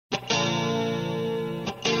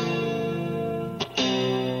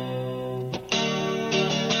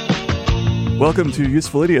Welcome to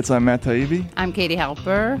Useful Idiots. I'm Matt Taibbi. I'm Katie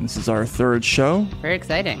Halper. This is our third show. Very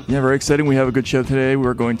exciting. Yeah, very exciting. We have a good show today.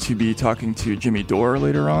 We're going to be talking to Jimmy Dore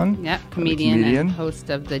later on. Yep, comedian and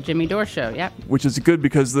host of the Jimmy Dore Show. Yep. Which is good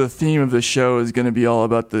because the theme of the show is going to be all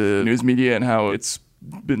about the news media and how it's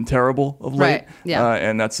been terrible of late. Right, yeah.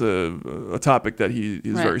 And that's a topic that he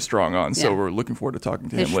is very strong on. So we're looking forward to talking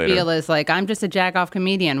to him later. His spiel is like, I'm just a jack-off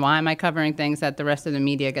comedian. Why am I covering things that the rest of the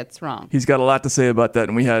media gets wrong? He's got a lot to say about that.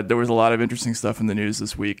 And there was a lot of interesting stuff in the news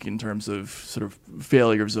this week in terms of sort of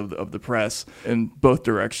failures of the press in both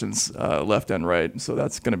directions, left and right. So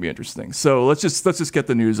that's going to be interesting. So let's just get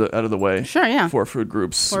the news out of the way. Sure, yeah. For food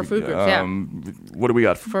groups. For food groups, yeah. What do we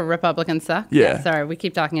got? For Republicans Suck? Yeah. Sorry, we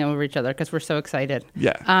keep talking over each other because we're so excited.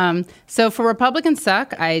 Yeah. So for Republicans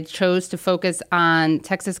Suck, I chose to focus on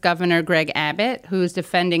Texas Governor Greg Abbott, who's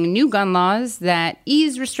defending new gun laws that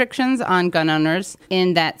ease restrictions on gun owners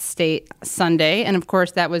in that state Sunday. And of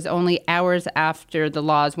course, that was only hours after the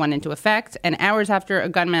laws went into effect and hours after a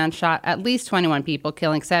gunman shot at least 21 people,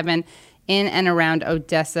 killing 7 in and around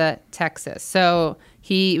Odessa, Texas. So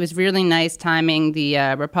it was really nice timing. The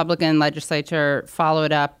Republican legislature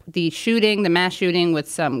followed up the mass shooting with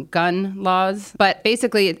some gun laws. But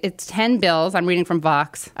basically, it's 10 bills. I'm reading from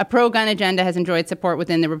Vox. A pro-gun agenda has enjoyed support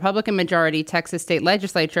within the Republican-majority Texas state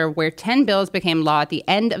legislature, where 10 bills became law at the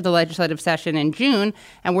end of the legislative session in June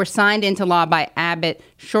and were signed into law by Abbott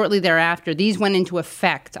shortly thereafter. These went into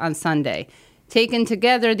effect on Sunday. Taken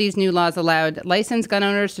together, these new laws allowed licensed gun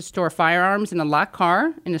owners to store firearms in a locked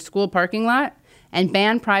car in a school parking lot and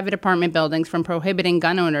ban private apartment buildings from prohibiting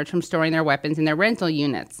gun owners from storing their weapons in their rental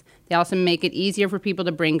units. They also make it easier for people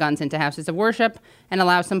to bring guns into houses of worship and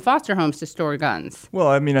allow some foster homes to store guns. Well,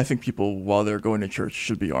 I mean, I think people, while they're going to church,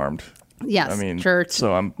 should be armed. Yes, I mean, church,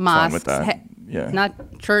 so I'm mosques, fine with that. Yeah.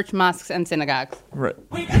 Not church, mosques, and synagogues. Right.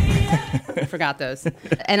 I forgot those.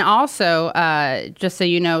 And also, just so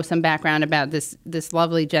you know, some background about this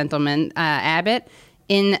lovely gentleman, Abbott.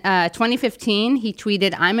 In 2015, he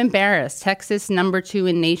tweeted, "I'm embarrassed. Texas #2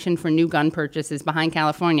 in nation for new gun purchases behind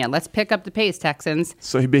California. Let's pick up the pace, Texans."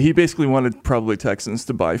 So he basically wanted probably Texans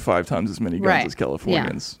to buy 5 times as many guns as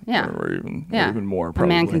Californians. Yeah. Or even more,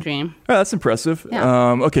 probably. A man can dream. Oh, that's impressive.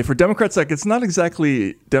 Yeah. Okay, for Democrats, it's not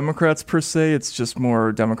exactly Democrats per se. It's just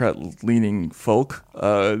more Democrat-leaning folk.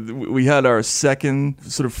 We had our second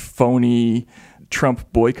sort of phony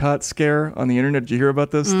Trump boycott scare on the internet. Did you hear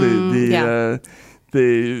about this?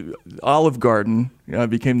 The Olive Garden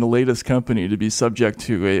became the latest company to be subject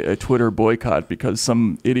to a Twitter boycott because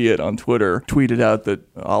some idiot on Twitter tweeted out that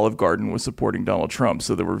Olive Garden was supporting Donald Trump.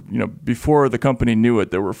 So there were, before the company knew it,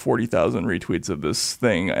 there were 40,000 retweets of this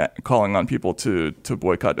thing calling on people to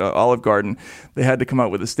boycott Olive Garden. They had to come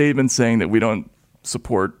out with a statement saying that we don't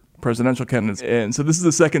support presidential candidates. And so this is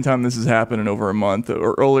the second time this has happened in over a month.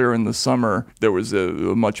 Or earlier in the summer, there was a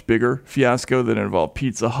much bigger fiasco that involved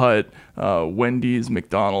Pizza Hut, Wendy's,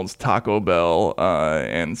 McDonald's, Taco Bell,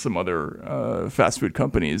 and some other fast food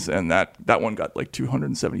companies. And that one got like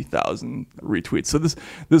 270,000 retweets. So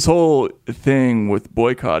this whole thing with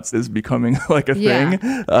boycotts is becoming like a thing.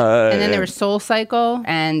 And then there was SoulCycle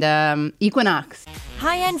and Equinox.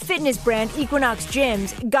 High-end fitness brand Equinox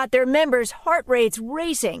gyms got their members' heart rates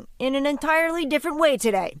racing in an entirely different way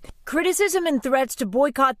today. Criticism and threats to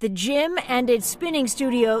boycott the gym and its spinning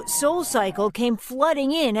studio, SoulCycle, came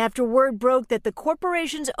flooding in after word broke that the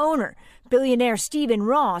corporation's owner, billionaire Stephen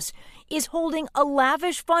Ross, is holding a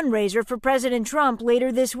lavish fundraiser for President Trump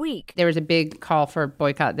later this week. There was a big call for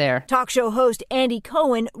boycott there. Talk show host Andy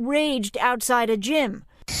Cohen raged outside a gym.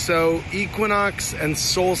 So Equinox and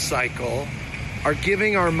SoulCycle are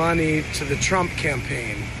giving our money to the Trump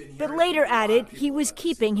campaign. But later added he was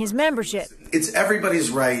keeping his membership. It's everybody's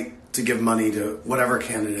right to give money to whatever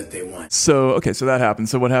candidate they want. So that happened.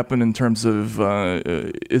 So what happened in terms of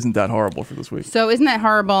isn't that horrible for this week? So isn't that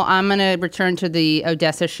horrible? I'm going to return to the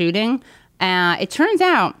Odessa shooting. It turns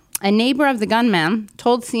out a neighbor of the gunman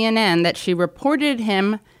told CNN that she reported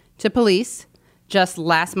him to police just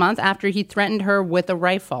last month after he threatened her with a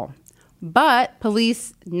rifle. But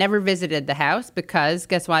police never visited the house because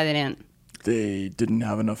guess why they didn't? They didn't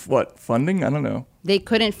have enough, funding? I don't know. They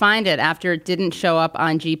couldn't find it after it didn't show up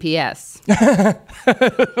on GPS.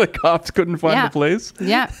 The cops couldn't find the place?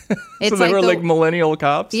 Yeah. So they were like millennial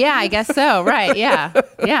cops? Yeah, I guess so. Right, yeah.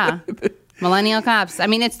 Yeah. Millennial cops. I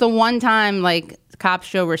mean, it's the one time, cops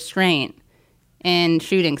show restraint in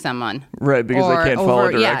shooting someone. Right, because they can't follow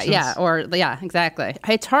directions. Yeah, exactly.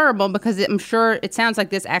 It's horrible because I'm sure it sounds like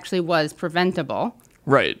this actually was preventable.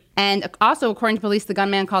 Right. And also, according to police, the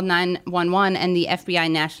gunman called 911 and the FBI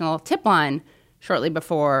national tip line shortly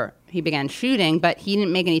before he began shooting, but he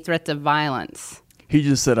didn't make any threats of violence. He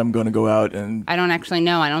just said, I'm going to go out and... I don't actually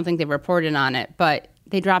know. I don't think they reported on it, but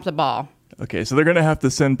they dropped the ball. Okay, so they're going to have to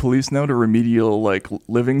send police now to remedial, like,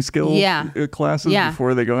 living skill classes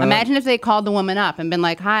before they go out? Imagine if they called the woman up and been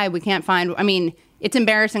like, hi, we can't find... I mean... It's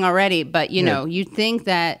embarrassing already, but, you know, you'd think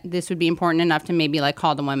that this would be important enough to maybe, like,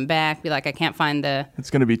 call the woman back, be like, I can't find the...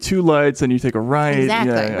 It's going to be 2 lights, and you take a right.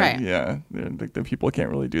 Exactly, right. Yeah, the people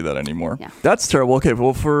can't really do that anymore. Yeah. That's terrible. Okay,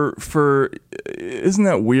 well, for isn't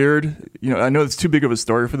that weird? You know, I know it's too big of a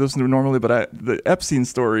story for this normally, but the Epstein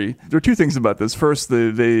story, there are 2 things about this. First,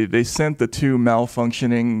 they sent the 2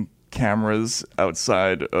 malfunctioning cameras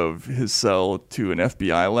outside of his cell to an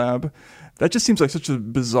FBI lab. That just seems like such a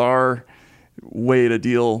bizarre way to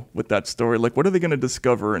deal with that story. Like, what are they going to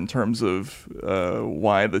discover in terms of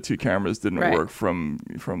why the 2 cameras didn't work from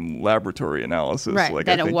laboratory analysis? Right, like,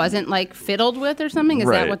 that it wasn't, like, fiddled with or something? Is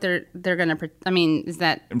that what they're going to... I mean, is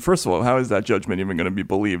that... And first of all, how is that judgment even going to be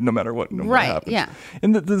believed no matter what happens? Yeah.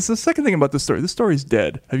 And the second thing about this story, this story's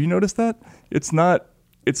dead. Have you noticed that? It's not...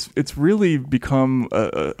 It's really become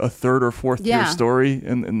a third or fourth tier story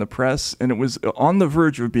in the press, and it was on the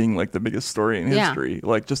verge of being like the biggest story in history,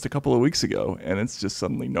 like just a couple of weeks ago, and it's just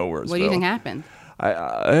suddenly nowhere. What do you think happened?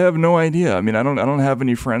 I have no idea. I mean, I don't have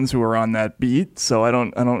any friends who are on that beat, so I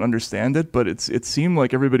don't understand it. But it seemed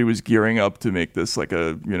like everybody was gearing up to make this like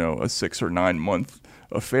a 6 or 9 month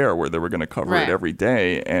affair where they were going to cover it every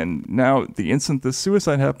day, and now the instant the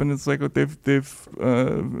suicide happened, it's like they've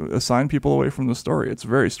assigned people away from the story. It's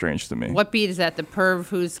very strange to me. What beat is that? The perv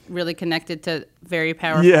who's really connected to very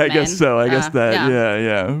powerful men? I guess so. I guess that.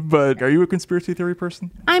 Yeah. But are you a conspiracy theory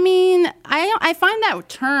person? I mean, I find that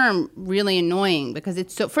term really annoying because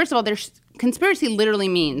it's so. First of all, there's conspiracy literally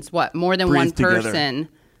means what? More than one person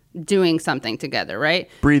doing something together, right?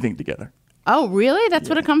 Breathing together. Oh, really? That's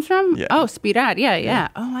what it comes from? Yeah. Oh, spirat. Yeah.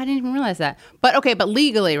 Oh, I didn't even realize that. But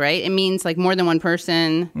legally, right? It means like more than one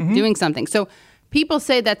person doing something. So people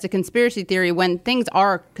say that's a conspiracy theory when things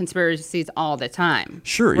are conspiracies all the time.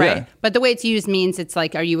 Sure, right? yeah. But the way it's used means it's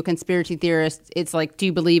like, are you a conspiracy theorist? It's like, do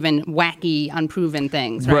you believe in wacky, unproven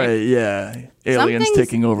things, right? Right, yeah. Aliens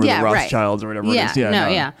taking over the Rothschilds or whatever it is.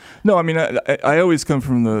 Yeah, no, I mean, I always come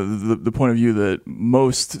from the point of view that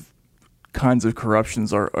most kinds of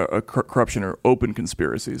corruptions are corruption or open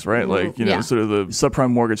conspiracies, right? Like, sort of the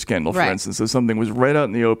subprime mortgage scandal, for instance. So something was right out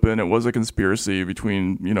in the open. It was a conspiracy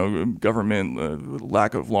between, government,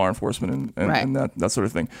 lack of law enforcement and that sort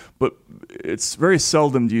of thing. But it's very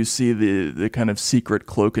seldom do you see the kind of secret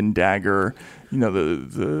cloak and dagger,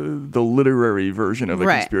 the literary version of a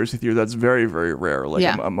conspiracy theory. That's very, very rare. Like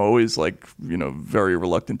I'm always like, very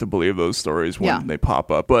reluctant to believe those stories when they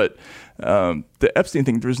pop up. But the Epstein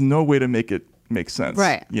thing, there's no way to make it make sense,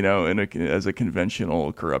 right? As a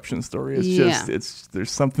conventional corruption story, it's just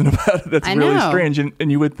there's something about it that's really strange,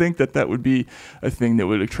 and you would think that would be a thing that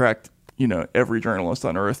would attract every journalist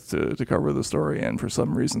on earth to cover the story, and for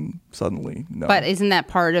some reason suddenly no. But isn't that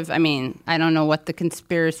part of? I mean, I don't know what the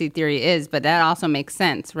conspiracy theory is, but that also makes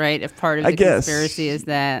sense, right? If part of the conspiracy is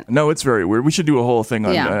that. No, it's very weird. We should do a whole thing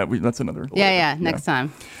on that. That's another. Next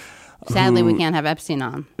time. Sadly, we can't have Epstein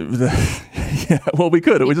on. Well, we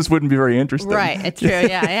could. It just wouldn't be very interesting. Right. It's true.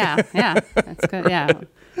 Yeah. That's good. Yeah.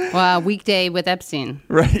 Well, weekday with Epstein.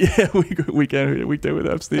 Right. Yeah. Weekday with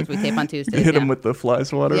Epstein. We tape on Tuesdays. Hit him with the fly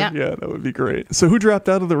swatter. Yeah, that would be great. So who dropped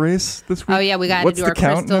out of the race this week? Oh, yeah. We got to do our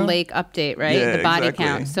Crystal Lake update, right? Yeah, the body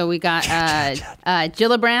count. So we got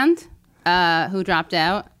Gillibrand, who dropped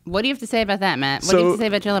out. What do you have to say about that, Matt? What do you have to say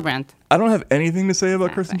about Gillibrand? I don't have anything to say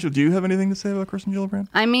about Kirsten Gillibrand. Do you have anything to say about Kirsten Gillibrand?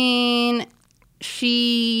 I mean,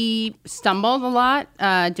 she stumbled a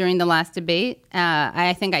lot during the last debate.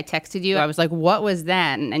 I think I texted you. I was like, what was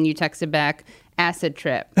that? And you texted back, acid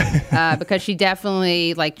trip. Because she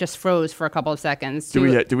definitely just froze for a couple of seconds. Do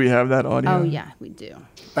we have that audio? Oh, yeah, we do.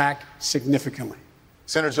 Back significantly.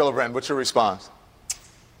 Senator Gillibrand, what's your response?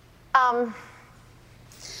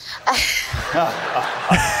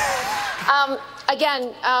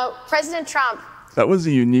 Again, President Trump. That was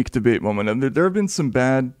a unique debate moment. And there have been some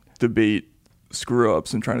bad debate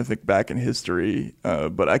screw-ups. I'm trying to think back in history.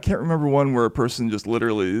 But I can't remember one where a person just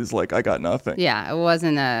literally is like, I got nothing. Yeah, it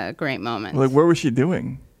wasn't a great moment. Like, where was she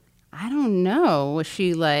doing? I don't know. Was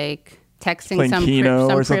she texting playing some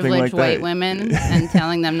privileged white women and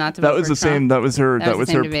telling them not to vote for Trump? That was her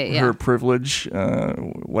debate, her privilege,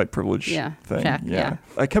 white privilege thing. Check, yeah.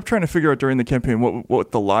 I kept trying to figure out during the campaign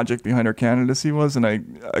what the logic behind her candidacy was, and I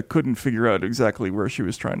couldn't figure out exactly where she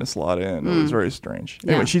was trying to slot in. It was very strange.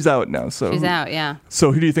 Anyway, she's out now. So she's out. Yeah.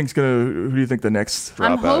 So who do you think the next dropout is?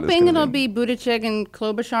 I'm hoping it'll be Buttigieg and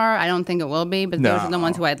Klobuchar. I don't think it will be, but those are the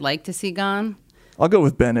ones who I'd like to see gone. I'll go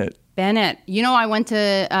with Bennett. Bennett. I went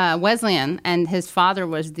to Wesleyan, and his father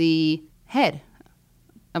was the head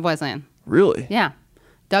of Wesleyan. Really? Yeah.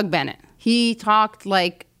 Doug Bennett. He talked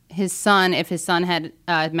like his son if his son had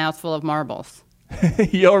a mouthful of marbles.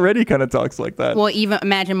 He already kind of talks like that. Well, even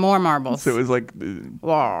imagine more marbles. So it was like 2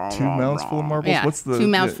 mouthfuls of marbles? Yeah, What's the 2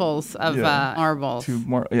 mouthfuls of marbles.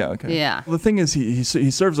 Yeah, okay. Yeah. The thing is,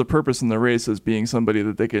 he serves a purpose in the race as being somebody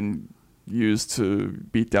that they can use to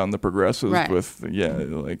beat down the progressives with,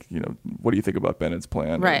 what do you think about Bennett's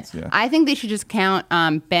plan? Right. I think they should just count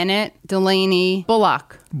Bennett, Delaney,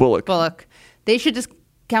 Bullock. They should just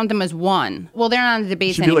count them as one. Well, they're not on the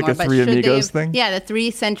debates should anymore. Be like a three amigos thing? Yeah, the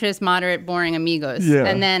 3 centrist, moderate, boring amigos. Yeah.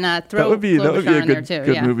 And then throw Klobuchar in there too.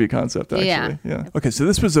 Good movie concept, actually. Yeah. Okay, so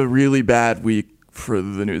this was a really bad week for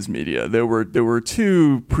the news media. There were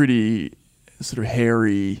 2 pretty sort of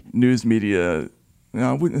hairy news media.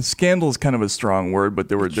 Scandal is kind of a strong word, but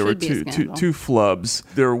there were two flubs.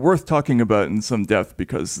 They're worth talking about in some depth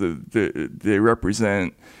because they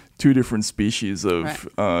represent 2 different species of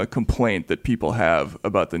complaint that people have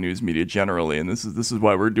about the news media generally, and this is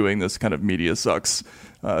why we're doing this kind of media sucks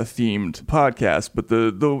themed podcast. But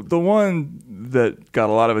the one that got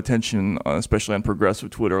a lot of attention, especially on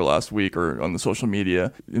progressive Twitter last week or on the social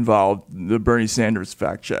media, involved the Bernie Sanders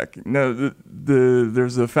fact check. Now,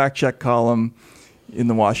 there's a fact check column in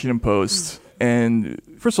the Washington Post. And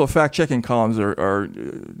first of all, fact-checking columns are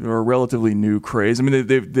a relatively new craze. I mean,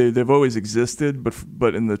 they've always existed,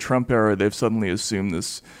 but in the Trump era, they've suddenly assumed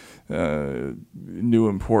this new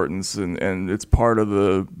importance, and it's part of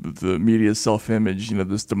the media's self-image.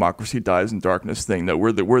 This democracy dies in darkness thing, that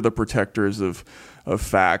we're the protectors of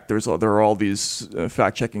fact. There are all these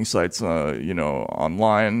fact-checking sites,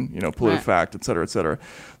 online, PolitiFact, et cetera, et cetera.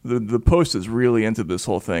 The Post is really into this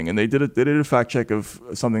whole thing, and they did a fact check of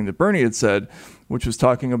something that Bernie had said, which was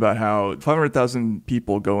talking about how 500,000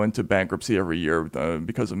 people go into bankruptcy every year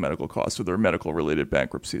because of medical costs, or their medical-related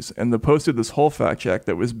bankruptcies. And the Post did this whole fact check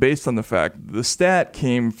that was based on the fact the stat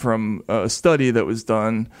came from a study that was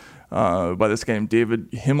done by this guy named David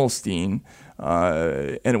Himmelstein,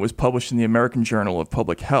 and it was published in the American Journal of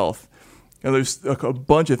Public Health. Now, there's a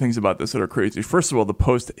bunch of things about this that are crazy. First of all, the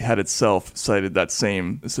Post had itself cited that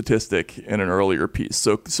same statistic in an earlier piece.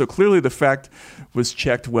 So clearly the fact was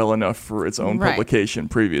checked well enough for its own publication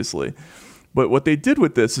previously. But what they did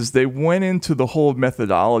with this is they went into the whole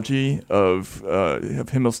methodology of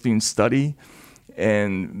Himmelstein's study,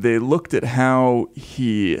 and they looked at how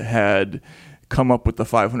he had come up with the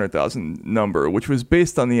 500,000 number, which was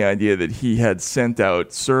based on the idea that he had sent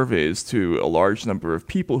out surveys to a large number of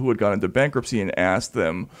people who had gone into bankruptcy and asked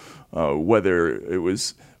them whether it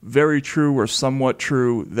was very true or somewhat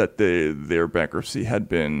true that their bankruptcy had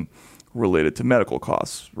been related to medical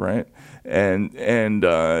costs, right? And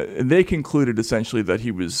they concluded essentially that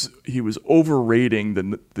he was overrating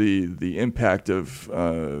the impact of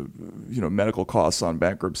medical costs on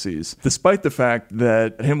bankruptcies, despite the fact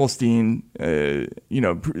that Himmelstein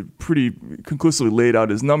pretty conclusively laid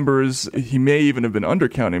out his numbers. He may even have been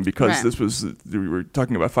undercounting because we were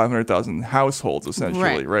talking about 500,000 households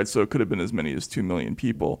essentially, right? So it could have been as many as 2 million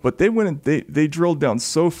people. But they went and they drilled down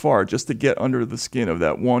so far just to get under the skin of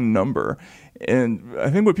that one number. And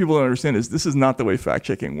I think what people don't understand is this is not the way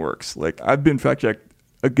fact-checking works. Like, I've been fact-checked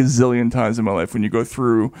a gazillion times in my life. When you go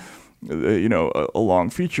through, a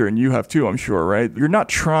long feature, and you have too, I'm sure, right? You're not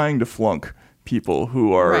trying to flunk people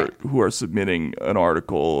who are submitting an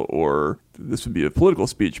article, or this would be a political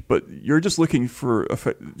speech, but you're just looking for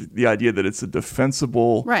the idea that it's a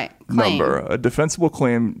defensible number, a defensible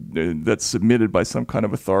claim that's submitted by some kind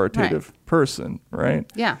of authoritative person, right?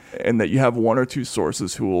 Yeah. And that you have 1 or 2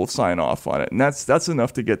 sources who will sign off on it. And that's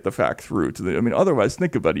enough to get the fact through to otherwise,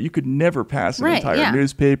 think about it. You could never pass an entire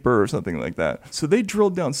newspaper or something like that. So they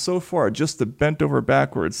drilled down so far just to bent over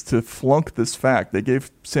backwards to flunk this fact. They gave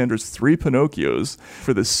Sanders 3 Pinocchios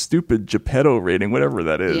for this stupid Geppetto rating, whatever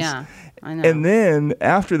that is. Yeah. I know. And then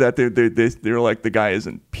after that, they're like, the guy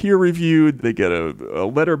isn't peer reviewed. They get a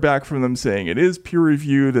letter back from them saying it is peer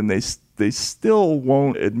reviewed, and they still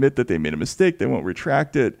won't admit that they made a mistake. They won't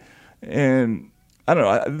retract it. And I don't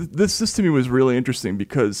know. This to me was really interesting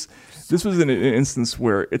because this was an instance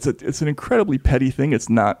where it's an incredibly petty thing. It's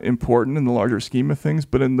not important in the larger scheme of things,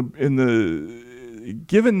 but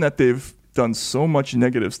given that they've done so much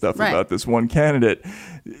negative stuff about this one candidate,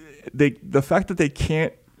 the fact that they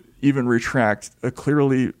can't even retract a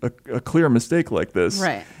clear mistake like this,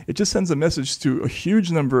 it just sends a message to a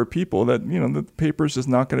huge number of people that the paper's just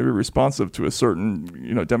not going to be responsive to a certain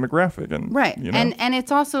demographic, and and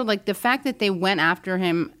it's also like the fact that they went after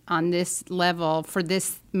him on this level for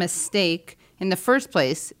this mistake in the first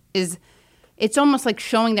place is it's almost like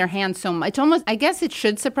showing their hand so much. It's almost, I guess it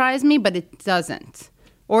should surprise me, but it doesn't.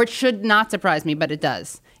 Or it should not surprise me, but it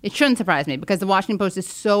does. It shouldn't surprise me because the Washington Post is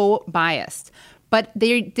so biased. But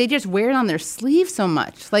they just wear it on their sleeve so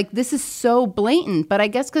much. Like, this is so blatant. But I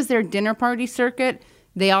guess because they're a dinner party circuit,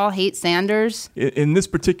 they all hate Sanders. In this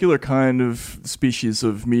particular kind of species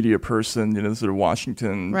of media person, sort of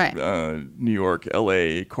Washington, right. New York,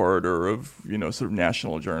 L.A. corridor of, sort of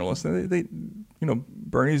national journalists, they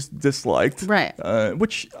Bernie's disliked. Right.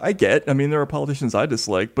 Which I get. I mean, there are politicians I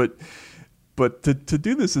dislike, but to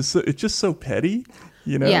do this it's just so petty.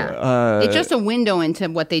 It's just a window into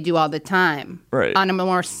what they do all the time, right? On a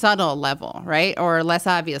more subtle level, right, or less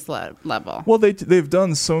obvious level. Well, they've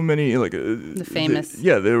done so many, like the famous.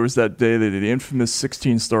 There was that day they did the infamous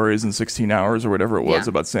 16 stories in 16 hours or whatever it was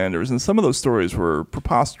about Sanders, and some of those stories were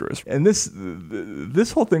preposterous. And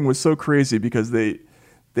this whole thing was so crazy because they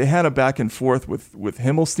had a back and forth with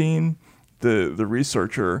Himmelstein, the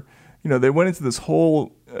researcher. They went into this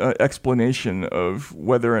whole explanation of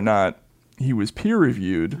whether or not he was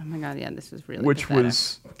peer-reviewed. Oh my God, yeah, this was really Which pathetic.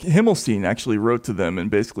 was, Himmelstein actually wrote to them and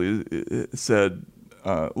basically said,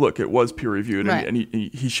 look, it was peer-reviewed. Right. And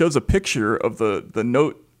he shows a picture of the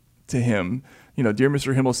note to him, Dear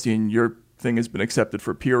Mr. Himmelstein, your thing has been accepted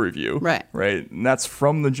for peer review. Right. Right? And that's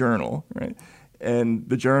from the journal, right? And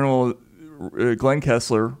the journal, Glenn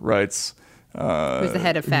Kessler writes... who's the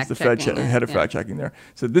head of fact-checking. Head of fact-checking there.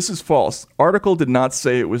 So this is false. Article did not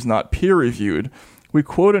say it was not peer-reviewed. We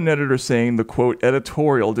quote an editor saying the, quote,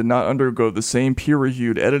 editorial did not undergo the same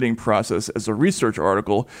peer-reviewed editing process as a research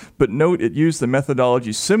article, but note it used the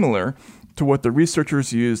methodology similar to what the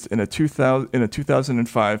researchers used in a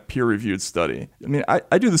 2005 peer-reviewed study. I mean,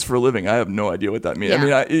 I do this for a living. I have no idea what that means. Yeah.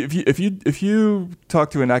 I mean, if you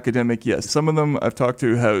talk to an academic, yes, some of them I've talked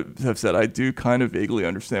to have said I do kind of vaguely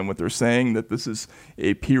understand what they're saying, that this is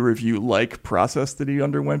a peer review-like process that he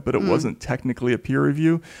underwent, but it wasn't technically a peer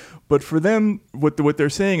review. But for them, what they're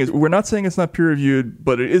saying is, we're not saying it's not peer reviewed,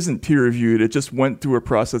 but it isn't peer reviewed. It just went through a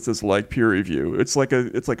process that's like peer review. It's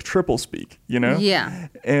like triple speak, Yeah.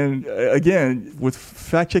 And again, with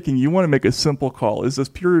fact checking, you want to make a simple call: is this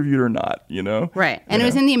peer reviewed or not? Right. And it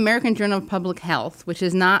was in the American Journal of Public Health, which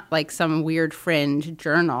is not like some weird fringe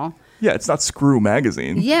journal. Yeah, it's not Screw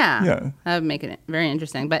Magazine. Yeah. That would make it very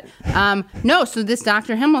interesting. But no, so this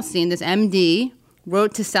Dr. Himmelstein, this MD,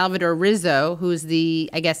 wrote to Salvador Rizzo, who's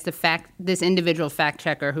this individual fact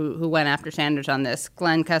checker who went after Sanders on this.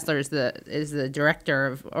 Glenn Kessler is the director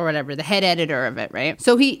of, or whatever, the head editor of it, right?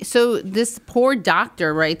 So this poor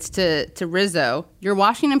doctor writes to Rizzo, your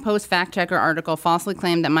Washington Post fact checker article falsely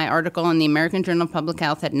claimed that my article in the American Journal of Public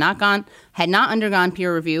Health had not undergone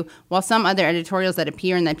peer review, while some other editorials that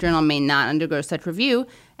appear in that journal may not undergo such review.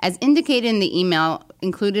 As indicated in the email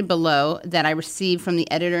included below that I received from the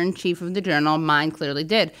editor-in-chief of the journal, mine clearly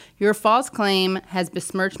did. Your false claim has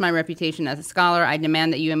besmirched my reputation as a scholar. I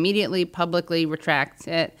demand that you immediately publicly retract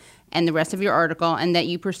it and the rest of your article, and that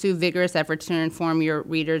you pursue vigorous efforts to inform your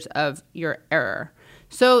readers of your error.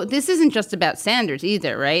 So this isn't just about Sanders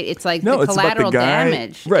either, right? It's like the collateral about the guy,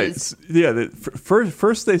 damage. Right.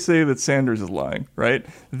 First they say that Sanders is lying, right?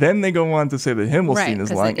 Then they go on to say that Himmelstein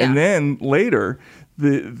is lying. And then later,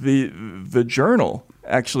 the journal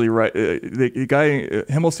actually, the guy,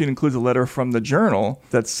 Himmelstein includes a letter from the journal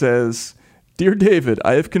that says, Dear David,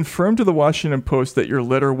 I have confirmed to the Washington Post that your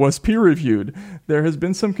letter was peer-reviewed. There has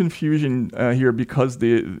been some confusion here because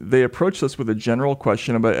they approached us with a general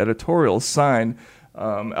question about editorials. Signed,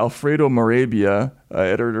 Alfredo Moravia,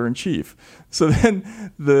 editor-in-chief. So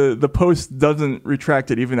then the Post doesn't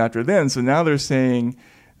retract it even after then. So now they're saying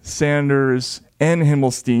Sanders and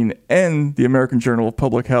Himmelstein and the American Journal of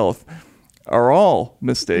Public Health are all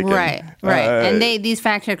mistaken. Right. And these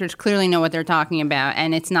fact checkers clearly know what they're talking about,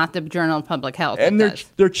 and it's not the Journal of Public Health. And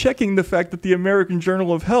they're checking the fact that the American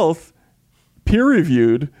Journal of Health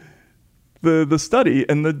peer-reviewed the study,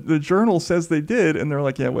 and the journal says they did, and they're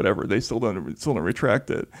like, yeah, whatever. They still don't retract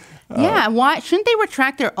it. Why shouldn't they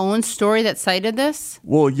retract their own story that cited this?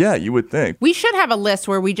 Well, yeah, you would think. We should have a list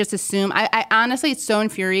where we just assume. I honestly, it's so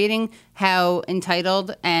infuriating how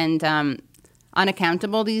entitled and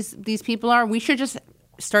unaccountable these people are. We should just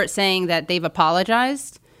start saying that they've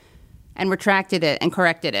apologized and retracted it and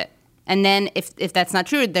corrected it. And then if that's not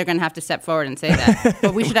true, they're going to have to step forward and say that.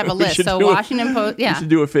 But we should have a list. So Washington Post, We should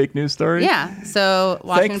do a fake news story. Yeah. So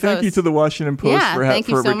Washington Post. Thank you to the Washington Post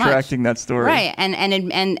for retracting that story. Right.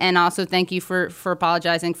 And also thank you for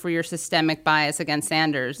apologizing for your systemic bias against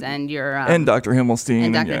Sanders and your and Dr. Himmelstein.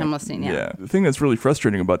 And Dr. Himmelstein. Yeah. The thing that's really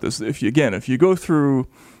frustrating about this, if you go through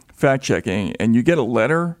fact checking and you get a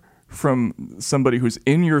letter from somebody who's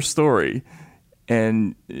in your story,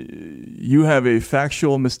 and you have a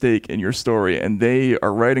factual mistake in your story, and they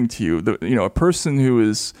are writing to you, a person who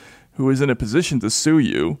is in a position to sue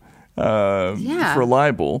you for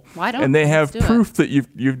libel, and they have proof that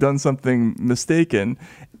you've done something mistaken.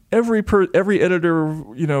 Every editor,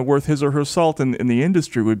 worth his or her salt in the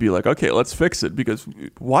industry would be like, okay, let's fix it, because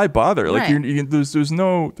why bother? Like, there's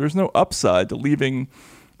no upside to leaving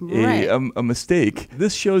a mistake.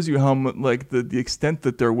 This shows you how the extent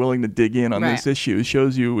that they're willing to dig in on this issue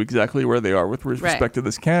shows you exactly where they are with respect to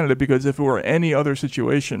this candidate, because if it were any other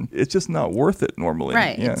situation, it's just not worth it normally.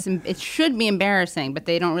 Right. Yeah. It should be embarrassing, but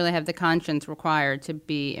they don't really have the conscience required to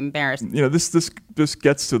be embarrassed. This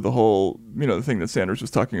gets to the whole, the thing that Sanders was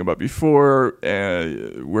talking about before,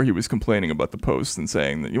 where he was complaining about the Post and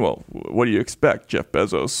saying that, well, what do you expect? Jeff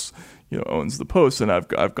Bezos, owns the Post, and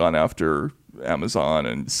I've gone after Amazon,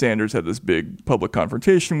 and Sanders had this big public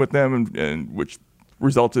confrontation with them, and which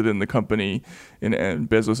resulted in the company and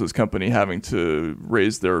Bezos's company having to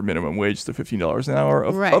raise their minimum wage to $15 an hour.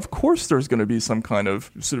 Of course, there's going to be some kind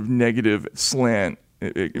of sort of negative slant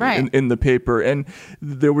in the paper, and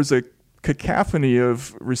there was a cacophony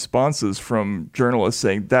of responses from journalists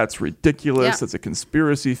saying that's ridiculous, that's a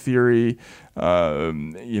conspiracy theory.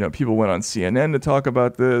 People went on CNN to talk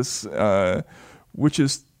about this, which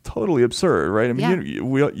is totally absurd, right? I mean,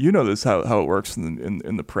 you know this how it works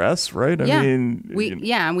in the press, right?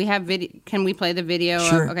 We have video. Can we play the video?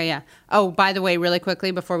 Sure. Okay, yeah. Oh, by the way, really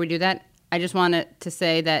quickly before we do that, I just wanted to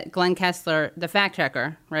say that Glenn Kessler, the fact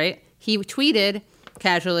checker, right? He tweeted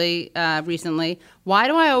casually recently, "Why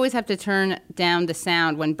do I always have to turn down the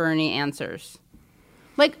sound when Bernie answers?"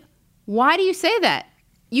 Like, why do you say that?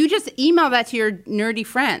 You just email that to your nerdy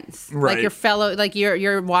friends, right? Like your fellow, like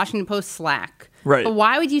your Washington Post Slack. Right. But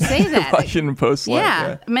why would you say that? Washington Post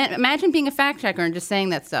Slack. Yeah. Imagine being a fact checker and just saying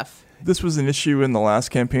that stuff. This was an issue in the last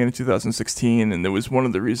campaign in 2016, and it was one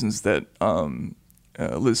of the reasons that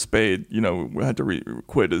Liz Spade, had to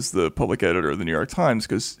quit as the public editor of the New York Times,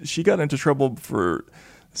 because she got into trouble for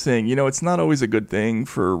saying, it's not always a good thing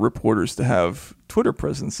for reporters to have Twitter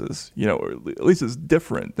presences, or at least it's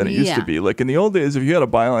different than it used to be. Like in the old days, if you had a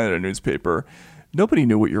byline in a newspaper, nobody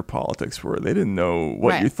knew what your politics were. They didn't know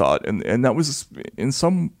what you thought. And that was, in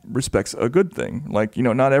some respects, a good thing. Like,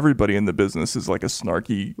 not everybody in the business is like a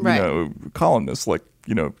snarky, columnist like,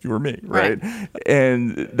 you or me, right?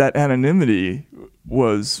 And that anonymity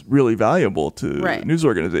was really valuable to news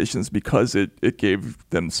organizations because it gave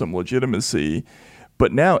them some legitimacy.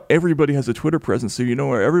 But now everybody has a Twitter presence, so you know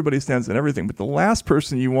where everybody stands on everything. But the last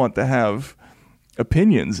person you want to have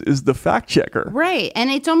opinions is the fact checker. Right. And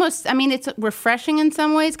it's almost, it's refreshing in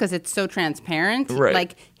some ways because it's so transparent. Right.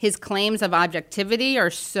 Like his claims of objectivity are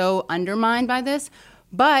so undermined by this.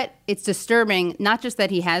 But it's disturbing, not just that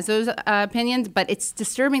he has those opinions, but it's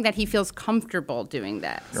disturbing that he feels comfortable doing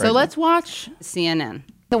that. Right. So let's watch CNN.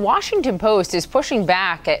 The Washington Post is pushing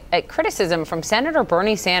back at criticism from Senator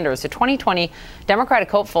Bernie Sanders. The 2020 Democratic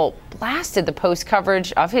hopeful blasted the Post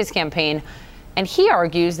coverage of his campaign, and he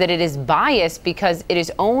argues that it is biased because it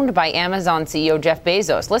is owned by Amazon CEO Jeff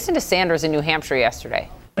Bezos. Listen to Sanders in New Hampshire yesterday.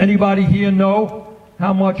 Anybody here know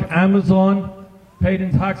how much Amazon paid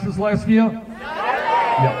in taxes last year?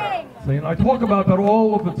 Yeah. See, and I talk about that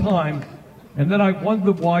all of the time, and then I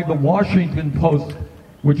wonder why the Washington Post,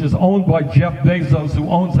 which is owned by Jeff Bezos, who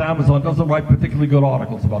owns Amazon, doesn't write particularly good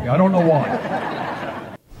articles about me. I don't know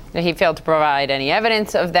why. He failed to provide any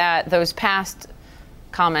evidence of that. Those past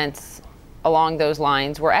comments along those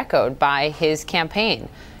lines were echoed by his campaign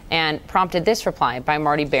and prompted this reply by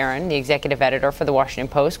Marty Barron, the executive editor for the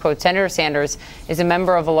Washington Post. Quote, Senator Sanders is a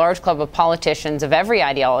member of a large club of politicians of every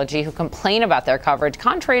ideology who complain about their coverage.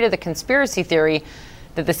 Contrary to the conspiracy theory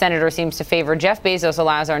that the senator seems to favor, Jeff Bezos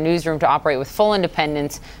allows our newsroom to operate with full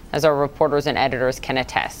independence, as our reporters and editors can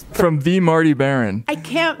attest. From the Marty Barron.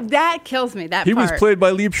 That kills me, that he part. was played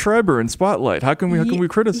by Lieb Schreiber in Spotlight. How can we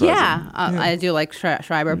criticize him? I do like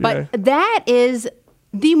Schreiber. But that is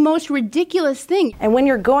the most ridiculous thing. And when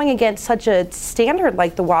you're going against such a standard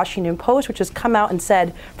like the Washington Post, which has come out and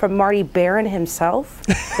said from Marty Barron himself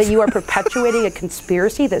that you are perpetuating a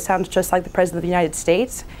conspiracy that sounds just like the President of the United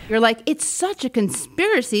States. You're like, it's such a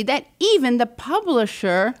conspiracy that even the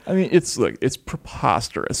publisher... it's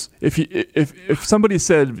preposterous. If somebody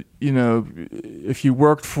said, if you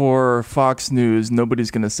worked for Fox News,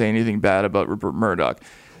 nobody's going to say anything bad about Rupert Murdoch.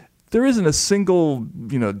 There isn't a single,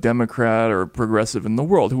 Democrat or progressive in the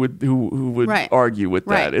world who would argue with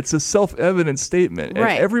that. It's a self-evident statement, and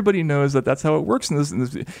everybody knows that that's how it works in this.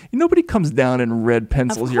 Nobody comes down and red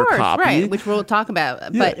pencils your copy, right? Which we'll talk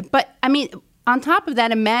about. Yeah. But on top of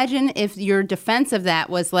that, imagine if your defense of that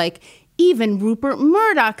was like, even Rupert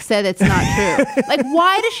Murdoch said it's not true. Like,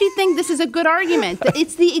 why does she think this is a good argument?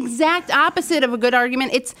 It's the exact opposite of a good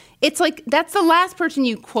argument. It's like, that's the last person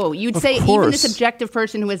you quote. You'd say even this objective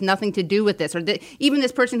person who has nothing to do with this, or even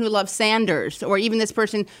this person who loves Sanders, or even this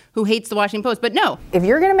person who hates the Washington Post. But no. If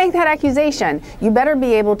you're going to make that accusation, you better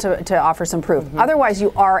be able to offer some proof. Mm-hmm. Otherwise,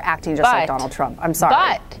 you are acting just like Donald Trump. I'm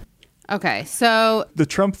sorry. Okay, so the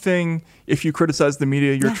Trump thing, if you criticize the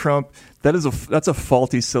media, you're Trump. That's a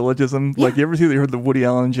faulty syllogism. Yeah. Like, you ever heard the Woody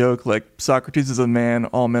Allen joke, like, Socrates is a man,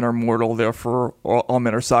 all men are mortal, therefore all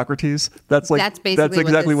men are Socrates? That's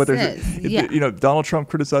exactly what they're saying. Donald Trump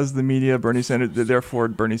criticizes the media, Bernie Sanders, therefore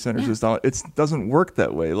Bernie Sanders is Donald. It doesn't work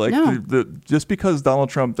that way. Like, just because Donald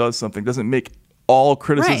Trump does something doesn't make all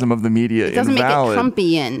criticism of the media invalid. It doesn't make it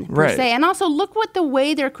Trumpian, per se. And also, look what the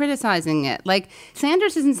way they're criticizing it. Like,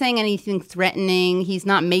 Sanders isn't saying anything threatening. He's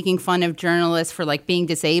not making fun of journalists for, like, being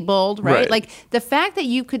disabled, right? Like, the fact that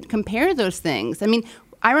you could compare those things. I mean,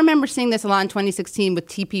 I remember seeing this a lot in 2016 with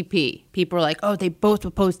TPP. People were like, oh, they both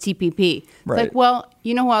oppose TPP. Right. Like, well,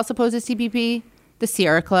 you know who else opposes TPP? The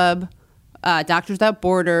Sierra Club. Doctors Without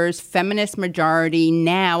Borders, Feminist Majority,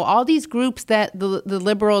 Now, all these groups that the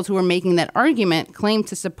liberals who are making that argument claim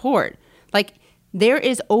to support. Like, there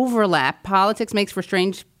is overlap. Politics makes for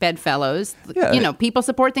strange bedfellows. Yeah. People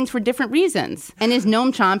support things for different reasons. And is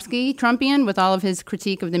Noam Chomsky Trumpian with all of his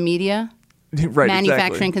critique of the media? Right,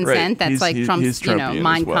 manufacturing consent. That's he's, like Trump's,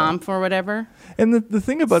 Mein Kampf or whatever. And the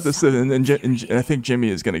thing about this, and I think Jimmy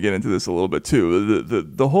is going to get into this a little bit too.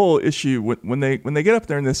 The whole issue when they get up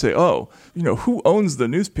there and they say, oh, who owns the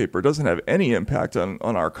newspaper doesn't have any impact on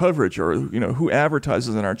our coverage, or who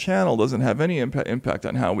advertises in our channel doesn't have any impact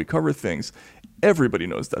on how we cover things. Everybody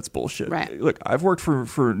knows that's bullshit. Right. Look, I've worked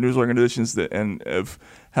for news organizations and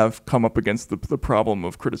have come up against the problem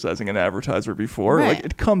of criticizing an advertiser before. Right. Like,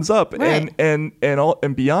 it comes up, right.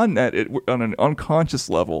 and beyond that, it on an unconscious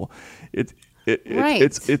level, it's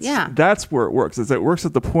that's where it works. It works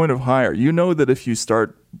at the point of hire. You know that if you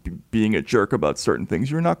start being a jerk about certain things,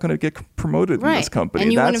 you're not going to get promoted in this company.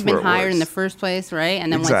 And you wouldn't have been hired in the first place, right?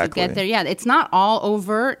 And then once you get there, it's not all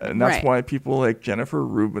overt. And that's why people like Jennifer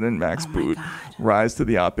Rubin and Max Boot rise to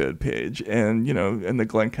the op-ed page, and and the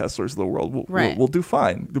Glenn Kesslers of the world will do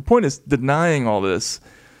fine. The point is, denying all this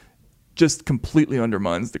just completely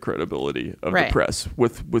undermines the credibility of the press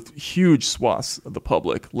with huge swaths of the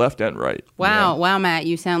public, left and right. Wow, Matt,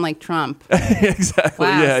 you sound like Trump. Exactly.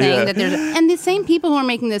 Wow, yeah, saying that and the same people who are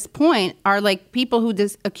making this point are like people who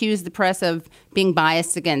accuse the press of being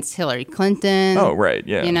biased against Hillary Clinton. Oh, right,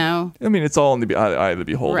 yeah. I mean, it's all in the eye of the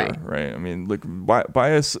beholder, right? I mean, like,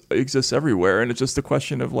 bias exists everywhere, and it's just a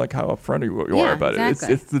question of like how upfront you are about it.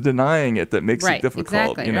 It's the denying it that makes it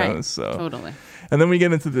difficult, So totally. And then we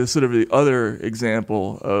get into the sort of the other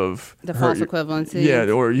example of the false equivalency.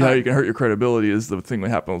 Yeah, or how you can hurt your credibility is the thing that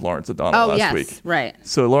happened with Lawrence O'Donnell last week. Right.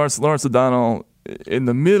 So Lawrence O'Donnell, in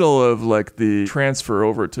the middle of like the transfer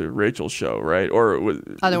over to Rachel's show, right? Or it was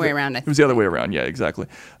other way around. It was the other way around. Yeah, exactly.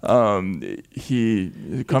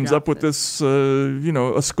 He comes up with this,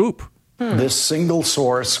 a scoop. This single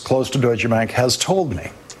source close to Deutsche Bank has told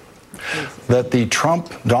me that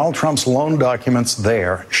Donald Trump's loan documents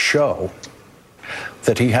there show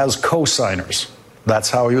that he has co-signers. That's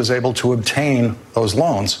how he was able to obtain those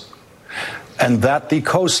loans, and that the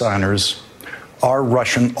co-signers are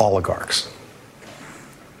Russian oligarchs.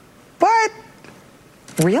 What?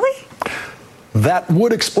 Really? That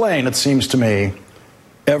would explain, it seems to me,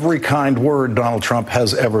 every kind word Donald Trump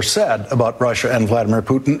has ever said about Russia and Vladimir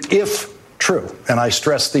Putin, if true. And I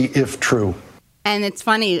stress the if true. And it's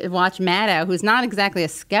funny to watch Maddow, who's not exactly a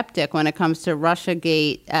skeptic when it comes to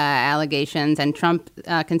Russiagate allegations and Trump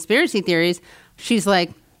conspiracy theories. She's like,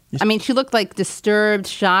 she looked like disturbed,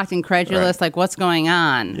 shocked, incredulous, like, what's going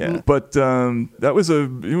on? Yeah, but it was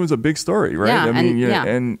a big story, right? Yeah,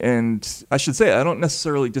 and I should say, I don't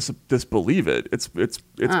necessarily disbelieve it. It's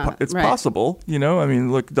possible,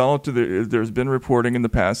 Look, Donald, there's been reporting in the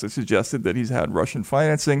past that suggested that he's had Russian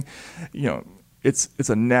financing. It's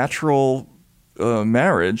a natural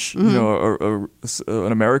marriage, an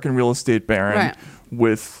American real estate baron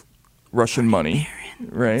with Russian money,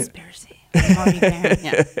 right? Conspiracy.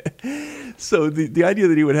 Yeah. So the idea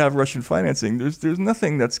that he would have Russian financing, there's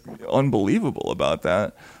nothing that's unbelievable about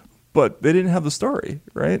that. But they didn't have the story,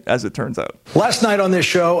 right? As it turns out. Last night on this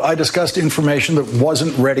show, I discussed information that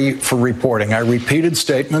wasn't ready for reporting. I repeated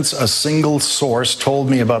statements a single source told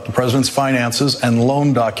me about the president's finances and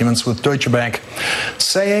loan documents with Deutsche Bank,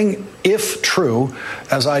 saying if true,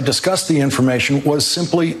 as I discussed the information, was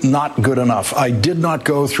simply not good enough. I did not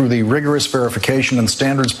go through the rigorous verification and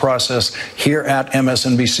standards process here at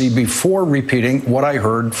MSNBC before repeating what I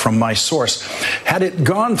heard from my source. Had it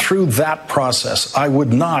gone through that process, I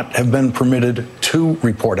would not have been permitted to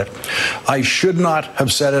report it. I should not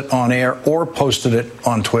have said it on air or posted it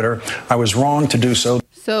on Twitter. I was wrong to do so.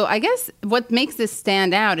 So I guess what makes this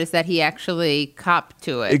stand out is that he actually copped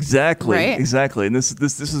to it. Exactly, right? exactly. And this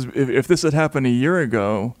is if this had happened a year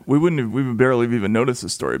ago, we would barely have even noticed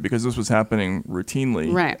this story because this was happening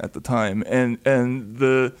routinely at the time. And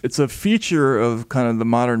it's a feature of kind of the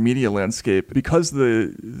modern media landscape because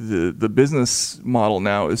the business model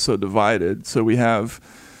now is so divided. So we have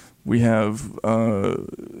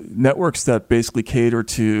networks that basically cater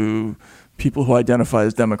to people who identify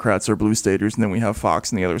as Democrats or blue staters, and then we have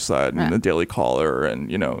Fox on the other side, and the Daily Caller,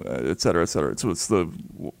 and et cetera, et cetera. So it's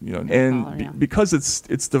because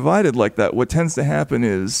it's divided like that. What tends to happen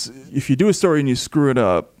is if you do a story and you screw it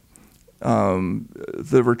up,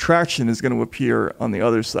 the retraction is going to appear on the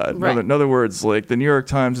other side. Right. In other words, like the New York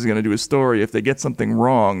Times is going to do a story. If they get something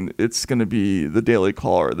wrong, it's going to be the Daily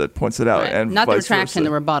Caller that points it out, and not the vice retraction, versa.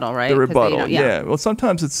 the rebuttal, right? The rebuttal, yeah. Well,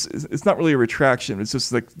 sometimes it's not really a retraction. It's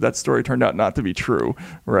just like that story turned out not to be true,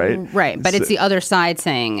 right? Right, but it's the other side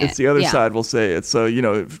saying it. It's the other side will say it. So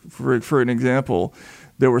for an example,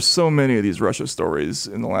 there were so many of these Russia stories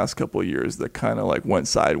in the last couple of years that kind of like went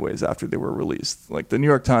sideways after they were released. Like the New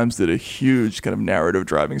York Times did a huge kind of narrative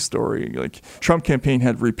driving story. Like Trump campaign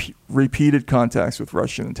had repeated contacts with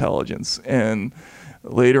Russian intelligence, and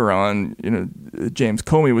later on, James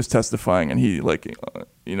Comey was testifying, and he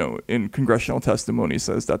in congressional testimony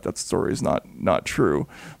says that story is not true.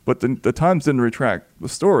 But the Times didn't retract the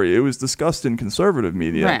story. It was discussed in conservative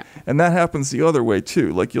media, right. And that happens the other way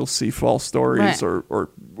too. Like you'll see false stories right. or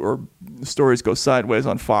stories go sideways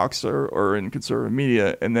on Fox or in conservative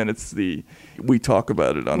media, and then it's we talk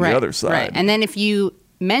about it on the other side. Right. And then if you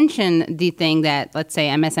mention the thing that, let's say,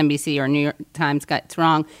 MSNBC or New York Times got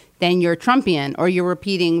wrong, then you're Trumpian, or you're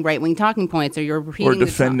repeating right-wing talking points, or you're repeating or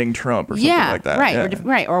defending Trump, or something like that. Right,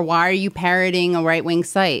 yeah. Or why are you parroting a right-wing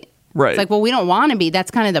site? Right. It's like, well, we don't want to be.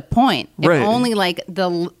 That's kind of the point. If right. only like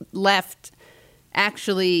the left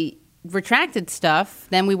actually retracted stuff,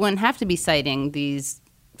 then we wouldn't have to be citing these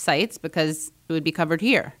sites because it would be covered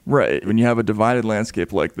here. Right. When you have a divided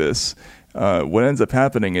landscape like this, what ends up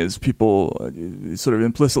happening is people sort of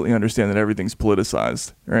implicitly understand that everything's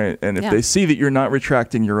politicized, right? And if they see that you're not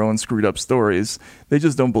retracting your own screwed up stories, they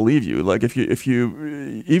just don't believe you. Like if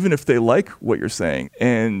you even if they like what you're saying,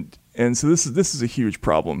 and so this is a huge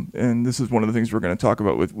problem, and this is one of the things we're going to talk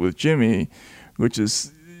about with Jimmy, which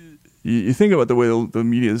is you think about the way the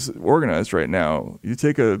media is organized right now. You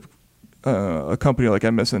take a company like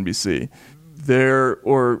MSNBC.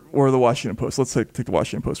 Or the Washington Post. Let's take the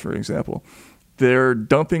Washington Post for example. They're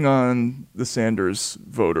dumping on the Sanders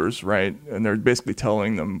voters, right? And they're basically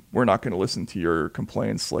telling them, we're not going to listen to your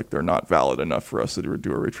complaints, like they're not valid enough for us to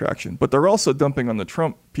do a retraction. But they're also dumping on the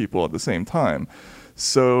Trump people at the same time.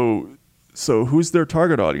 So who's their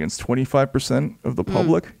target audience? 25% of the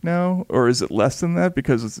public now? Or is it less than that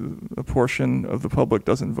because a portion of the public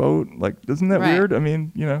doesn't vote? Like, isn't that weird? I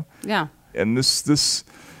mean, Yeah. And this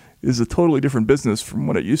is a totally different business from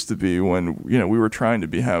what it used to be when we were trying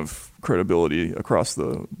to have credibility across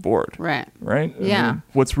the board. Right. Yeah. I mean,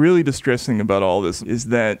 what's really distressing about all this is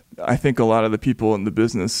that I think a lot of the people in the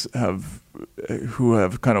business who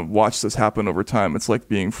have kind of watched this happen over time. It's like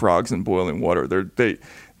being frogs in boiling water.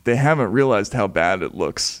 They haven't realized how bad it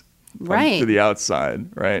looks. To the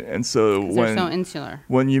outside, right? And so they're so insular.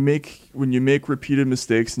 When you make repeated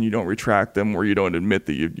mistakes and you don't retract them, or you don't admit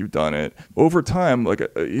that you've done it, over time, like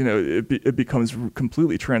it becomes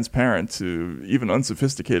completely transparent to even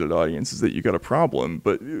unsophisticated audiences that you got a problem.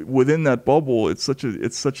 But within that bubble, it's such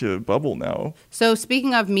a bubble now. So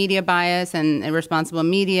speaking of media bias and irresponsible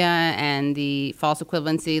media and the false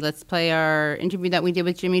equivalency, let's play our interview that we did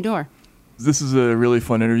with Jimmy Dore. This is a really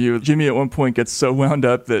fun interview. Jimmy at one point gets so wound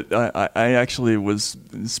up that I actually was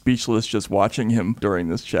speechless just watching him during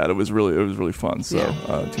this chat. It was really fun. So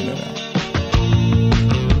tune in now.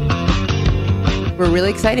 We're really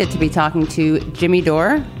excited to be talking to Jimmy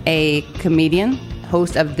Dore, a comedian,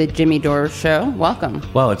 host of the Jimmy Dore Show. Welcome.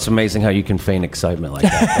 Well, it's amazing how you can feign excitement like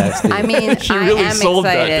that. I mean, I am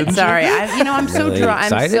excited. Sorry, I'm so really dry.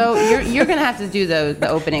 Excited? You're gonna have to do the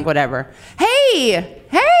opening, whatever. Hey.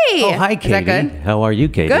 Oh, hi, Katie. Is that good? How are you,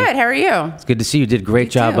 Katie? Good. How are you? It's good to see you. Did a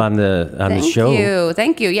great job on the show.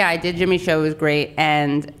 Thank you. Yeah, I did Jimmy's show. It was great.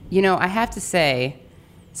 And, I have to say,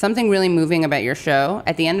 something really moving about your show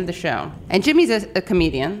at the end of the show. And Jimmy's a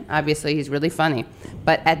comedian. Obviously, he's really funny.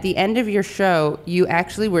 But at the end of your show, you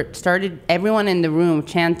actually started everyone in the room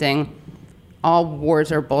chanting, "All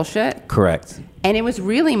wars are bullshit." Correct. And it was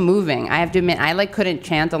really moving. I have to admit, I couldn't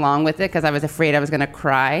chant along with it because I was afraid I was going to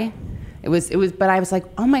cry. But I was like,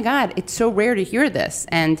 oh my God, it's so rare to hear this.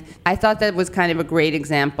 And I thought that was kind of a great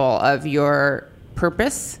example of your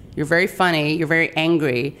purpose. You're very funny, you're very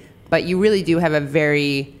angry, but you really do have a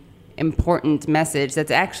very important message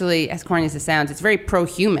that's actually, as corny as it sounds, it's very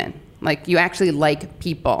pro-human. Like, you actually like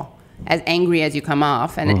people, as angry as you come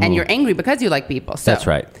off, and you're angry because you like people. So, that's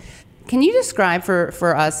right. Can you describe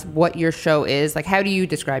for us what your show is? Like, how do you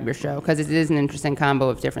describe your show? Because it is an interesting combo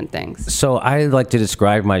of different things. So I like to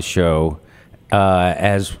describe my show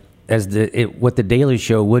as what the Daily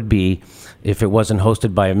Show would be if it wasn't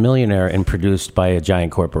hosted by a millionaire and produced by a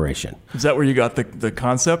giant corporation. Is that where you got the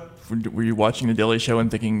concept? Were you watching the Daily Show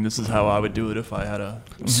and thinking, this is how I would do it if I had a...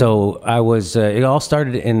 So I was, it all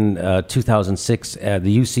started in 2006. The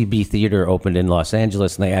UCB Theater opened in Los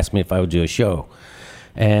Angeles, and they asked me if I would do a show.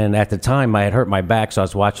 And at the time, I had hurt my back, so I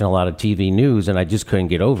was watching a lot of TV news, and I just couldn't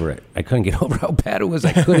get over it. I couldn't get over how bad it was.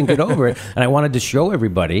 I couldn't get over it, and I wanted to show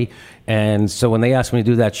everybody. And so when they asked me to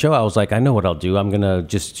do that show, I was like, I know what I'll do. I'm going to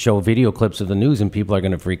just show video clips of the news, and people are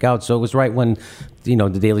going to freak out. So it was right when, the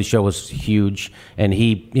Daily Show was huge, and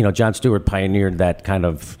Jon Stewart pioneered that kind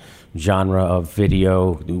of genre of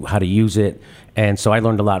video, how to use it. And so I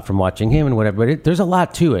learned a lot from watching him and whatever, but there's a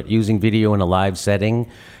lot to it, using video in a live setting.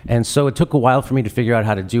 And so it took a while for me to figure out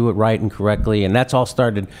how to do it right and correctly. And that's all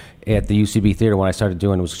started at the UCB Theater when I started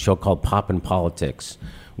doing, it was a show called Pop and Politics,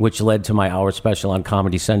 which led to my hour special on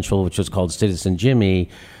Comedy Central, which was called Citizen Jimmy.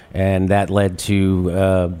 And that led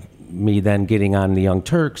to me then getting on the Young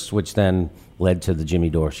Turks, which then led to the Jimmy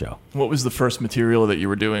Dore Show. What was the first material that you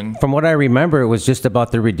were doing? From what I remember, it was just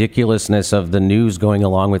about the ridiculousness of the news going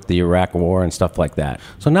along with the Iraq War and stuff like that.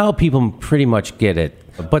 So now people pretty much get it.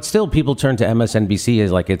 But still, people turn to MSNBC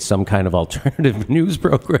as like it's some kind of alternative news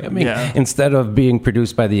programming instead of being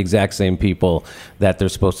produced by the exact same people that they're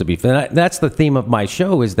supposed to be. That's the theme of my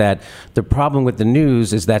show, is that the problem with the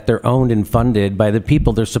news is that they're owned and funded by the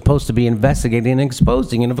people they're supposed to be investigating and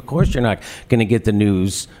exposing. And of course, you're not going to get the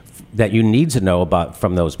news that you need to know about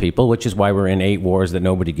from those people, which is why we're in 8 wars that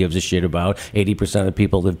nobody gives a shit about. 80% of the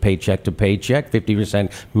people live paycheck to paycheck. 50%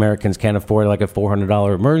 Americans can't afford like a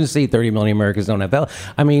 $400 emergency. 30 million Americans don't have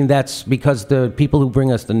health. I mean, that's because the people who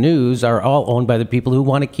bring us the news are all owned by the people who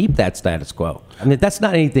want to keep that status quo. I mean, that's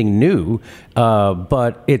not anything new,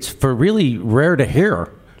 but it's for really rare to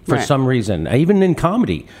hear for some reason, even in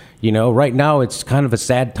comedy. Right now it's kind of a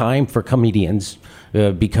sad time for comedians.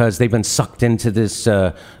 Because they've been sucked into this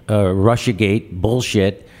Russiagate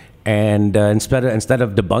bullshit, and instead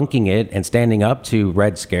of debunking it and standing up to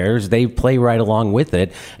Red Scares, they play right along with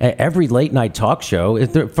it. Every late night talk show,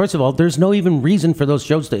 first of all, there's no even reason for those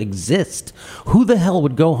shows to exist. Who the hell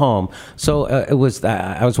would go home? So I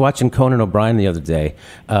was watching Conan O'Brien the other day,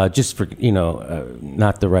 just for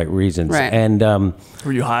not the right reasons. Right. And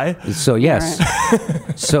were you high? So yes.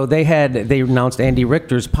 Right. So they announced Andy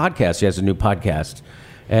Richter's podcast. He has a new podcast.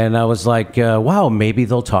 And I was like, wow, maybe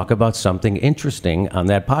they'll talk about something interesting on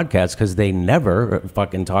that podcast, because they never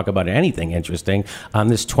fucking talk about anything interesting on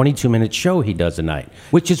this 22-minute show he does a night,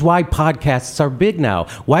 which is why podcasts are big now.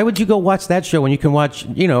 Why would you go watch that show when you can watch,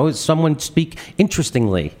 someone speak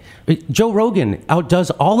interestingly? Joe Rogan outdoes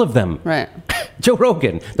all of them. Right. Joe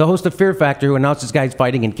Rogan, the host of Fear Factor, who announces guys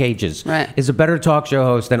fighting in cages, is a better talk show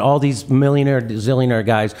host than all these millionaire, zillionaire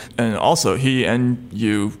guys. And also, he and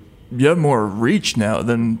you have more reach now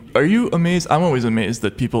than... Are you amazed? I'm always amazed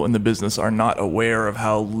that people in the business are not aware of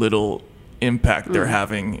how little impact they're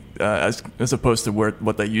having as opposed to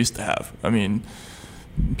what they used to have. I mean,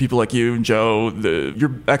 people like you and Joe,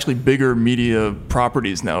 you're actually bigger media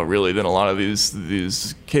properties now, really, than a lot of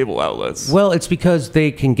these cable outlets. Well, it's because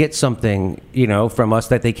they can get something, from us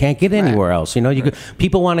that they can't get anywhere else.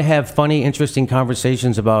 People want to have funny, interesting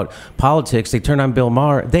conversations about politics. They turn on Bill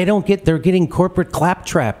Maher. They're getting corporate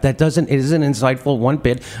claptrap. It isn't insightful one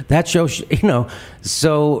bit. That show,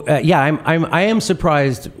 So I am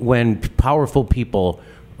surprised when powerful people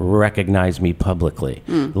recognize me publicly.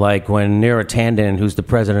 Like when Neera Tanden, who's the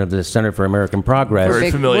president of the Center for American Progress, very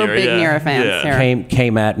familiar, we're big Neera fans.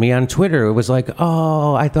 Came at me on Twitter. It was like,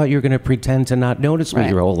 oh, I thought you were going to pretend to not notice me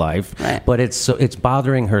your whole life. Right. But it's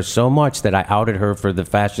bothering her so much that I outed her for the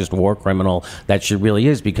fascist war criminal that she really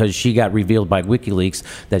is, because she got revealed by WikiLeaks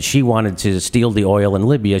that she wanted to steal the oil in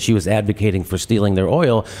Libya. She was advocating for stealing their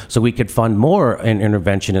oil so we could fund more in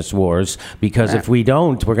interventionist wars, because if we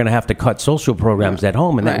don't, we're going to have to cut social programs at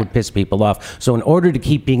home. And that would piss people off. So in order to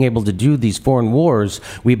keep being able to do these foreign wars,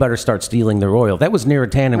 we better start stealing their oil. That was Neera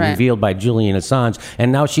Tanden revealed by Julian Assange,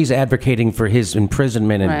 and now she's advocating for his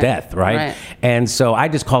imprisonment and death, right? And so I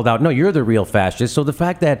just called out, no, you're the real fascist. So the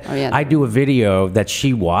fact that I do a video that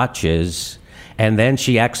she watches and then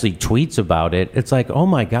she actually tweets about it, it's like, oh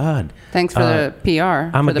my God. Thanks for the PR.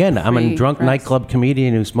 I'm a drunk nightclub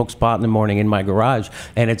comedian who smokes pot in the morning in my garage,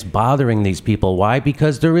 and it's bothering these people. Why?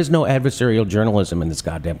 Because there is no adversarial journalism in this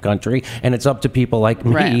goddamn country, and it's up to people like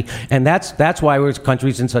me. And that's why our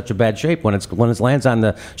country's in such a bad shape when it lands on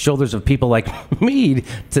the shoulders of people like me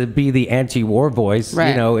to be the anti-war voice.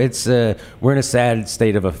 You know, it's we're in a sad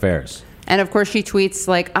state of affairs. And of course, she tweets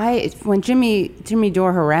like, when Jimmy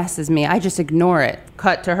Dore harasses me, I just ignore it.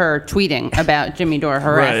 Cut to her tweeting about Jimmy Dore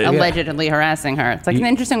allegedly harassing her. It's like an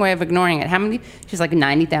interesting way of ignoring it. How many? She's like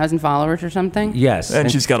 90,000 followers or something. Yes,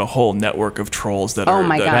 and she's got a whole network of trolls that are. Oh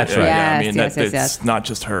my gosh! Yes, it's not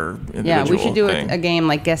just her individual. Yeah, we should do a game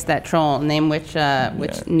like Guess That Troll. Name which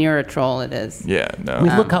Neera troll it is. Yeah, no. I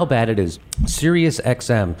mean, look how bad it is. Sirius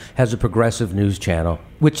XM has a progressive news channel,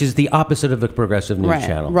 which is the opposite of a progressive news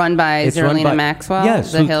channel. Run by Zerlina Maxwell,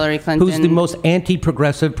 the Hillary Clinton. Who's the most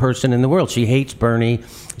anti-progressive person in the world. She hates Bernie.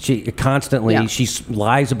 She constantly, she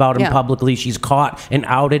lies about him publicly. She's caught and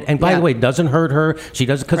outed. And by the way, it doesn't hurt her. She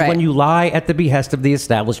doesn't, because when you lie at the behest of the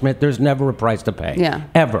establishment, there's never a price to pay. Yeah.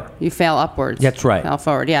 Ever. You fail upwards. That's right. Fail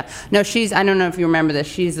forward. Yeah. No, I don't know if you remember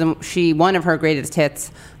this. One of her greatest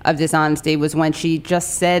hits of dishonesty was when she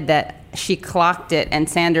just said that she clocked it, and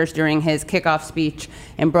Sanders, during his kickoff speech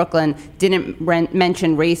in Brooklyn, didn't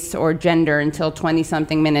mention race or gender until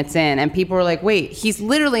 20-something minutes in. And people were like, wait, he's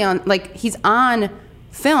literally he's on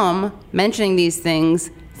film mentioning these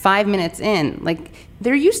things 5 minutes in. Like,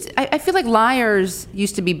 I feel like liars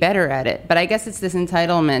used to be better at it, but I guess it's this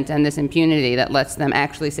entitlement and this impunity that lets them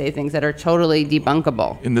actually say things that are totally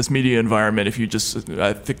debunkable. In this media environment,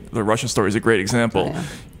 I think the Russia story is a great example.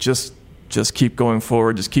 Just keep going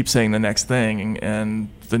forward, just keep saying the next thing, and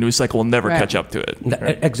the news cycle will never catch up to it.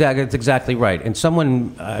 Right? Exactly, that's exactly right. And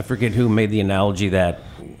someone, I forget who, made the analogy that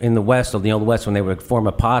in the West, or the Old West, when they would form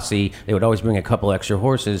a posse, they would always bring a couple extra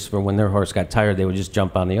horses for when their horse got tired, they would just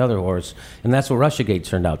jump on the other horse. And that's what Russiagate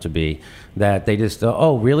turned out to be. That they just,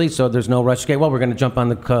 oh, really? So there's no Russiagate? Well, we're going to jump on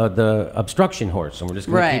the obstruction horse, and we're just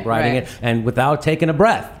going to keep riding it, and without taking a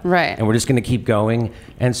breath. Right. And we're just going to keep going.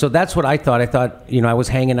 And so that's what I thought. I thought, I was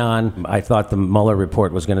hanging on. I thought the Mueller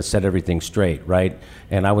report was going to set everything straight, right?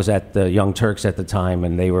 And I was at the Young Turks at the time,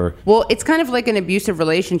 and they were... Well, it's kind of like an abusive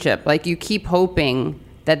relationship. Like, you keep hoping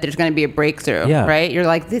that there's going to be a breakthrough, right? You're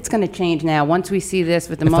like, it's going to change now. Once we see this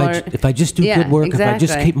with the Mueller... If I just do good work, if I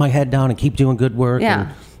just keep my head down and keep doing good work... Yeah.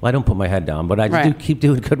 And, well, I don't put my head down, but I do keep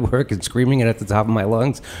doing good work and screaming it at the top of my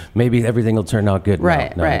lungs. Maybe everything will turn out good.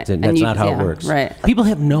 Right, no, right. That's not how it works. Right. People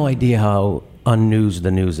have no idea how unnews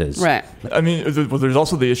the news is. Right. I mean, there's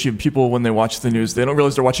also the issue of people, when they watch the news, they don't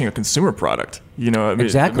realize they're watching a consumer product.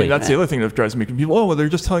 Exactly. That's the other thing that drives me. People, they're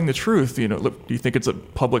just telling the truth. Look, do you think it's a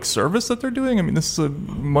public service that they're doing? I mean, this is a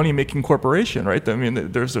money-making corporation, right? I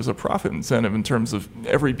mean, there's a profit incentive in terms of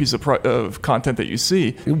every piece of content that you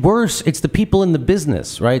see. Worse, it's the people in the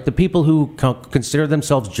business, right? The people who consider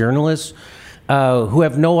themselves journalists, who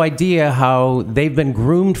have no idea how they've been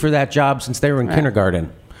groomed for that job since they were in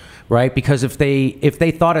kindergarten. Right, because if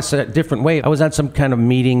they thought a different way, I was at some kind of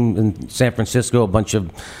meeting in San Francisco, a bunch of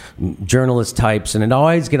journalist types, and I'd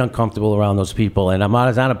always get uncomfortable around those people. And I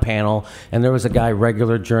was on a panel, and there was a guy,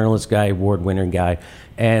 regular journalist guy, award-winning guy,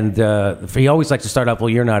 and he always likes to start off, well,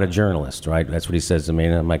 you're not a journalist, right? That's what he says to me,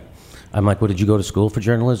 and I'm like, well, did you go to school for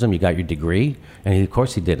journalism? You got your degree? And of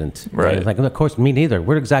course he didn't. Right. He's like, of course, me neither.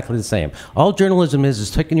 We're exactly the same. All journalism is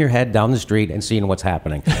sticking your head down the street and seeing what's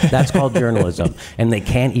happening. That's called journalism. And they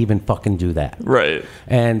can't even fucking do that. Right.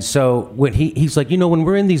 And so when he's like, when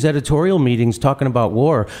we're in these editorial meetings talking about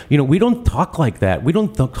war, we don't talk like that. We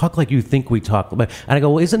don't talk like you think we talk. And I go,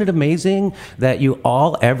 well, isn't it amazing that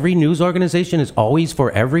every news organization is always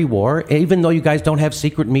for every war, even though you guys don't have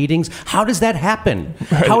secret meetings? How does that happen?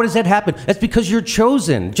 Right. How does that happen? That's because you're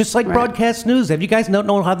chosen, just like broadcast news. Have you guys not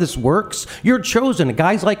known how this works? You're chosen.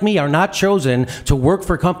 Guys like me are not chosen to work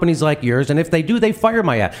for companies like yours, and if they do, they fire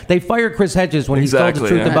my ass. They fire Chris Hedges when he told the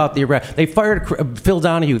truth about the Iraq. They fired Phil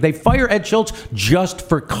Donahue. They fire Ed Schultz just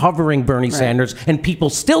for covering Bernie Sanders, and people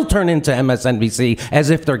still turn into MSNBC as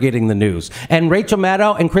if they're getting the news. And Rachel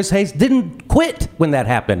Maddow and Chris Hayes didn't quit when that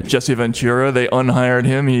happened. Jesse Ventura, they unhired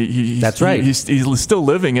him. That's right. He's still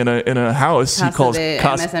living in a house he calls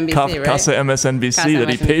Casa MSNBC that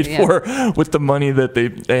he paid for with the money that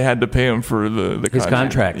they had to pay him for his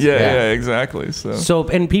contract. Yeah, exactly. So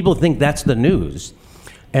and people think that's the news,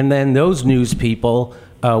 and then those news people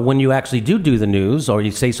when you actually do the news or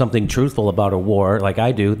you say something truthful about a war, like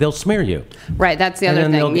I do, they'll smear you. Right, that's the other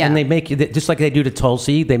thing. And they make you, just like they do to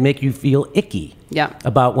Tulsi, they make you feel icky. Yeah.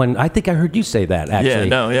 About when, I think I heard you say that, actually.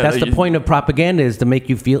 That's the point of propaganda, is to make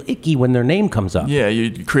you feel icky when their name comes up. Yeah,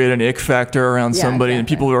 you create an ick factor around somebody, and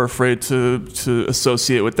people are afraid to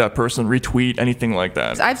associate with that person, retweet, anything like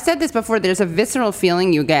that. I've said this before, there's a visceral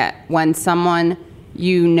feeling you get when someone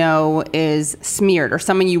you know is smeared, or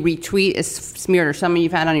someone you retweet is smeared, or someone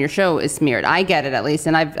you've had on your show is smeared. I get it, at least,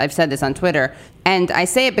 and I've said this on Twitter. And I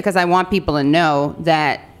say it because I want people to know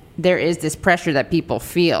that there is this pressure that people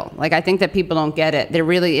feel. Like, I think that people don't get it. There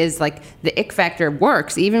really is, like, the ick factor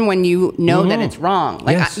works even when you know that it's wrong.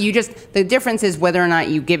 Like, the difference is whether or not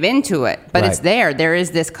you give into it, but it's there. There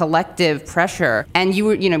is this collective pressure. And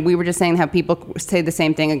we were just saying how people say the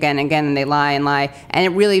same thing again and again, and they lie and lie. And it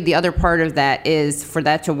really, the other part of that is, for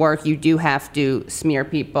that to work, you do have to smear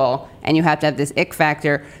people, and you have to have this ick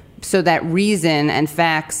factor, so that reason and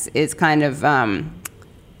facts is kind of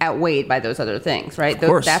outweighed by those other things, right?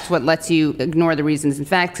 That's what lets you ignore the reasons and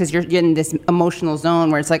facts, because you're in this emotional zone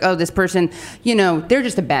where it's like, oh, this person, they're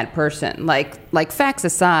just a bad person. Like facts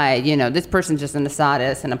aside, this person's just an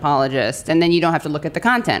Assadist, an apologist, and then you don't have to look at the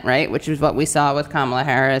content, right? Which is what we saw with Kamala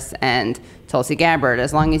Harris and Tulsi Gabbard.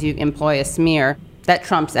 As long as you employ a smear, that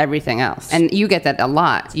trumps everything else. And you get that a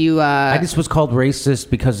lot. I just was called racist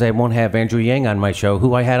because I won't have Andrew Yang on my show,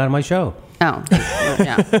 who I had on my show. Oh,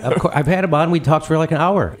 yeah. Of course, I've had him on. We talked for like an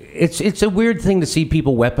hour. It's a weird thing to see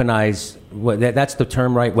people weaponize. That's the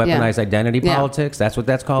term, right? Weaponize identity politics. That's what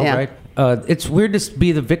that's called, right? It's weird to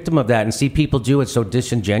be the victim of that and see people do it so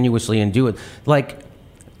disingenuously and do it. Like,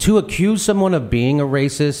 to accuse someone of being a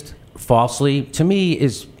racist falsely, to me,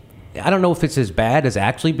 is, I don't know if it's as bad as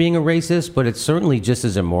actually being a racist, but it's certainly just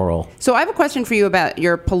as immoral. So I have a question for you about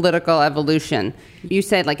your political evolution. You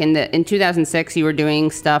said, like, in 2006, you were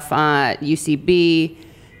doing stuff at UCB.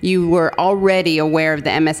 You were already aware of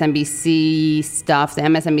the MSNBC stuff, the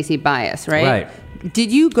MSNBC bias, right? Right.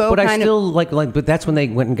 Did you go? But I still but that's when they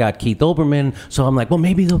went and got Keith Olbermann. So I'm like, well,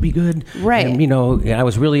 maybe they'll be good, right? And, I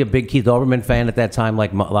was really a big Keith Olbermann fan at that time,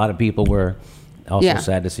 like a lot of people were. Also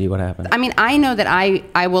sad to see what happened. I mean, I know that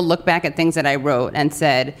I will look back at things that I wrote and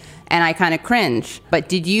said, and I kind of cringe. But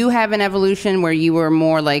did you have an evolution where you were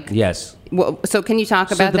more like... Yes. Well, so can you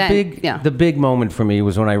talk about that? The big moment for me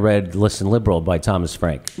was when I read Listen Liberal by Thomas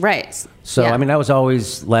Frank. Right. So, I mean, I was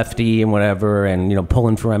always lefty and whatever, and,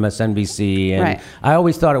 pulling for MSNBC. And I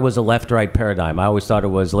always thought it was a left-right paradigm. I always thought it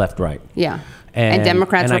was left-right. Yeah. And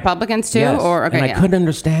Democrats, Republicans too? Yes. I couldn't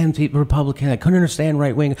understand Republican. I couldn't understand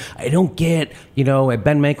right wing. I don't get, Ben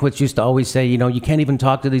Mankiewicz used to always say, you can't even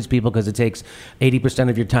talk to these people because it takes 80%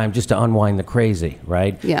 of your time just to unwind the crazy,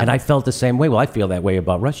 right? Yeah. And I felt the same way. Well, I feel that way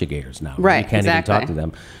about Russiagators now. Right, you can't even talk to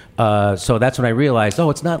them. So that's when I realized,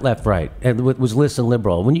 it's not left, right. It was Listen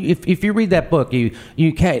Liberal. When if you read that book,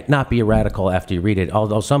 you can't not be a radical after you read it.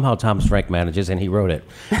 Although somehow Thomas Frank manages, and he wrote it.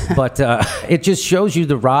 But it just shows you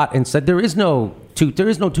the rot, and said there is no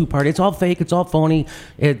two-party. It's all fake. It's all phony.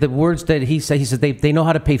 The words that he said they know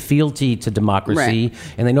how to pay fealty to democracy,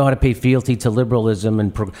 and they know how to pay fealty to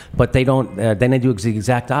liberalism, but they don't. Then they do the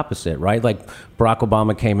exact opposite, right? Like Barack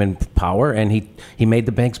Obama came in power, and he made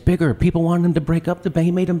the banks bigger. People wanted him to break up the bank.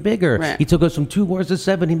 He made them bigger. Right. He took us from 2 wars to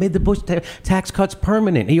 7. He made the Bush tax cuts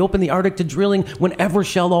permanent. He opened the Arctic to drilling whenever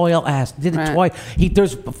Shell Oil asked. Did it twice.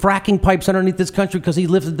 There's fracking pipes underneath this country because he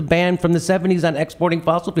lifted the ban from the 70s on exporting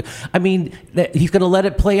fossil fuel. I mean, he's going to let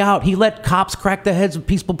it play out. He let cops crack the heads of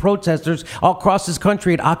peaceful protesters all across this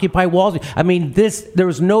country and occupy walls. I mean, there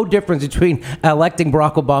was no difference between electing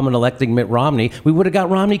Barack Obama and electing Mitt Romney. We would have got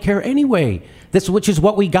Romney care anyway. Which is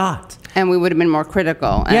what we got. And we would have been more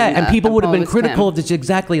critical. And people would have been critical of this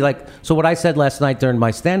exactly like. So what I said last night during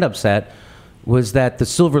my stand-up set was that the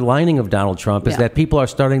silver lining of Donald Trump is that people are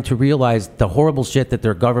starting to realize the horrible shit that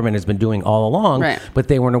their government has been doing all along, but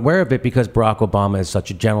they weren't aware of it because Barack Obama is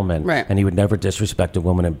such a gentleman, and he would never disrespect a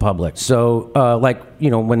woman in public. So,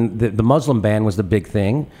 when the Muslim ban was the big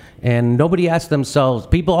thing, and nobody asked themselves,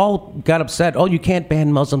 people all got upset, you can't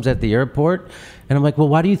ban Muslims at the airport. And I'm like, well,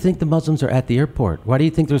 why do you think the Muslims are at the airport? Why do you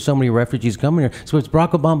think there's so many refugees coming here? So it's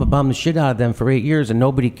Barack Obama bombed the shit out of them for 8 years and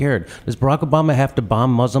nobody cared. Does Barack Obama have to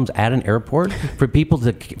bomb Muslims at an airport for people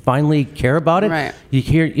to finally care about it? Right. You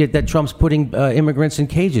hear that Trump's putting immigrants in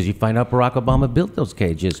cages. You find out Barack Obama built those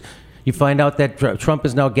cages. You find out that Trump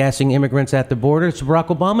is now gassing immigrants at the border. So Barack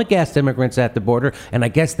Obama gassed immigrants at the border. And I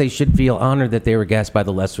guess they should feel honored that they were gassed by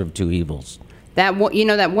the lesser of two evils. That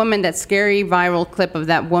woman, that scary viral clip of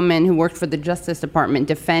that woman who worked for the Justice Department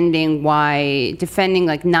defending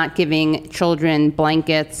like not giving children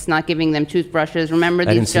blankets, not giving them toothbrushes. Remember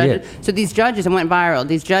these judges? So these judges, it went viral.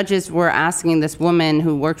 These judges were asking this woman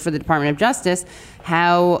who worked for the Department of Justice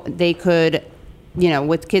how they could,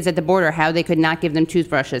 with kids at the border, how they could not give them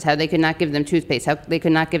toothbrushes, how they could not give them toothpaste, how they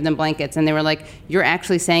could not give them blankets. And they were like, you're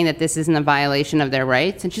actually saying that this isn't a violation of their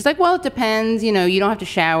rights? And she's like, well, it depends. You don't have to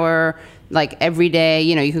shower like every day,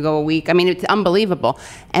 you could go a week. I mean, it's unbelievable.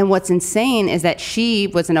 And what's insane is that she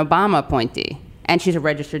was an Obama appointee and she's a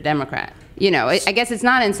registered Democrat. I guess it's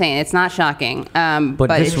not insane. It's not shocking. But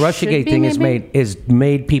this Russiagate thing has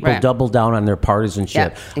made people double down on their partisanship.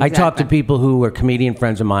 Yep, exactly. I talked to people who were comedian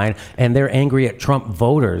friends of mine, and they're angry at Trump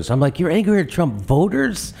voters. I'm like, you're angry at Trump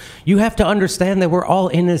voters? You have to understand that we're all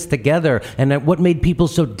in this together, and that what made people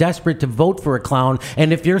so desperate to vote for a clown.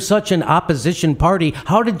 And if you're such an opposition party,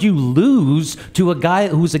 how did you lose to a guy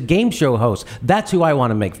who's a game show host? That's who I want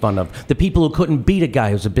to make fun of. The people who couldn't beat a guy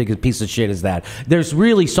who's a big piece of shit as that. There's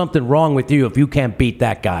really something wrong with you if you can't beat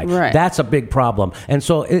that guy. Right. That's a big problem. And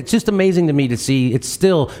so it's just amazing to me to see it's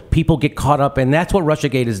still people get caught up, and that's what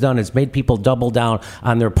Russiagate has done. It's made people double down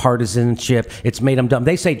on their partisanship. It's made them dumb.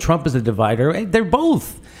 They say Trump is a divider. They're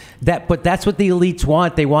both. But that's what the elites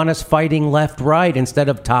want. They want us fighting left-right instead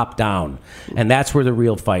of top-down. And that's where the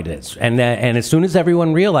real fight is. And as soon as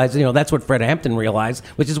everyone realizes, that's what Fred Hampton realized,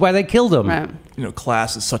 which is why they killed him. Right.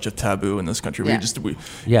 Class is such a taboo in this country.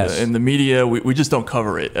 Yes. In the media, we just don't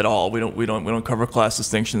cover it at all. We don't cover class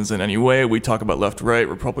distinctions in any way. We talk about left-right,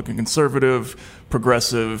 Republican, conservative,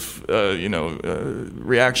 progressive,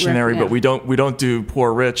 reactionary, but we don't do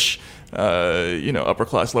poor, rich. Upper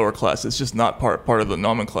class, lower class. It's just not part of the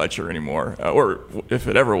nomenclature anymore, or if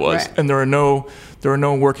it ever was. Right. And there are no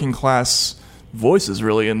working class voices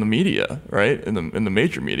really in the media, right? In the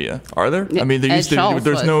major media, are there? I mean, there used to.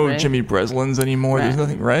 There's no right? Jimmy Breslin's anymore. Right. There's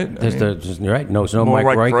nothing, right? There's right. No, Mike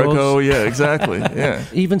Royko. Yeah, exactly. Yeah.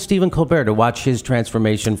 Even Stephen Colbert, to watch his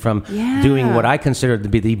transformation from doing what I consider to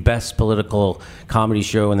be the best political comedy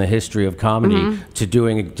show in the history of comedy to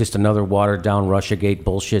doing just another watered down Russiagate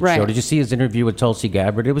bullshit show. Did you see his interview with Tulsi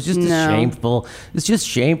Gabbard? It was just shameful. It's just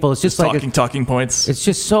shameful. It's just like talking points. It's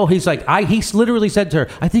just so. He's like, he literally said to her,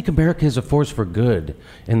 "I think America is a force for good,"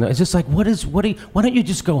 and it's just like, why don't you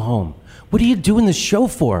just go home? What are you doing this show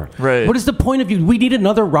for? Right. What is the point of you? We need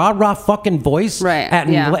another rah-rah fucking voice on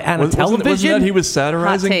television? Wasn't that he was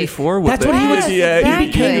satirizing before? That's what he was. He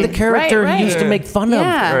became the character he used to make fun of.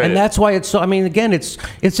 Right. And that's why it's so, I mean, again, it's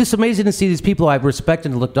just amazing to see these people I've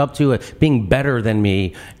respected and looked up to being better than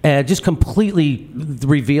me and just completely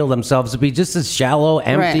reveal themselves to be just as shallow,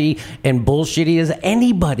 empty, and bullshitty as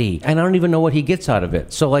anybody. And I don't even know what he gets out of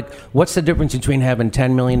it. So, like, what's the difference between having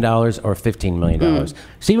 $10 million or $15 million?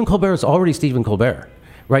 Stephen Colbert is already Stephen Colbert,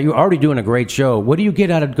 right? You're already doing a great show. What do you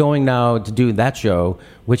get out of going now to do that show,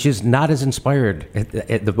 which is not as inspired,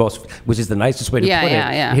 which is the nicest way to put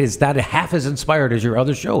it? It is not half as inspired as your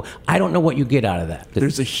other show. I don't know what you get out of that.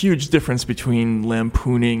 There's a huge difference between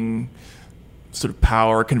lampooning sort of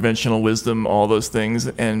power, conventional wisdom, all those things,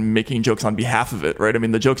 and making jokes on behalf of it, right? I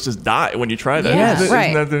mean, the jokes just die when you try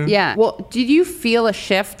that. Yeah. Well, did you feel a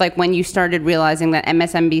shift, like when you started realizing that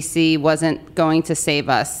MSNBC wasn't going to save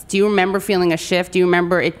us? Do you remember feeling a shift? Do you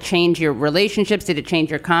remember it changed your relationships? Did it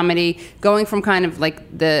change your comedy? Going from kind of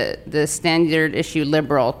like the standard issue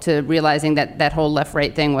liberal to realizing that whole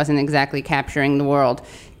left-right thing wasn't exactly capturing the world.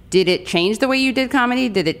 Did it change the way you did comedy?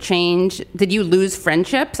 Did you lose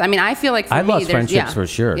friendships? I mean, I feel like for I me, lost friendships for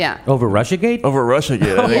sure. Yeah. Over Russiagate? Over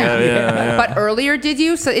Russiagate. Yeah. But earlier, did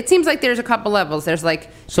you? So it seems like there's a couple levels.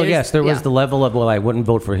 There was the level of, I wouldn't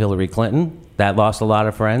vote for Hillary Clinton. That lost a lot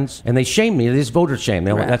of friends. And they shamed me. This voter shame.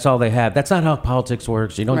 That's all they have. That's not how politics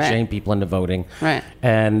works. You don't shame people into voting. Right.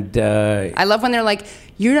 And I love when they're like,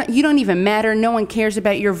 you don't even matter. No one cares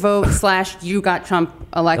about your vote / you got Trump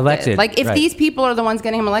elected. Like, if these people are the ones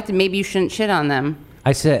getting him elected, maybe you shouldn't shit on them.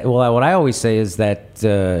 I said, what I always say is that,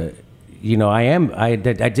 I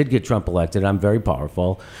did get Trump elected. I'm very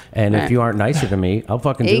powerful. And if you aren't nicer to me, I'll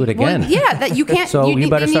fucking do it again. That you can't. So you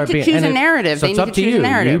better start being. Choose a narrative. So it's up to you.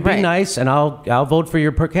 You be nice, and I'll vote for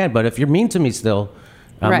your per can. But if you're mean to me still,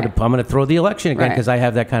 I'm gonna throw the election again because I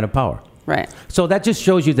have that kind of power. Right. So that just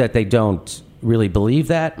shows you that they don't really believe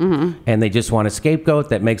that, and they just want a scapegoat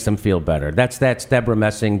that makes them feel better. That's Deborah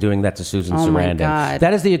Messing doing that to Susan Sarandon. My God.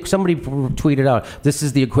 That is somebody tweeted out, this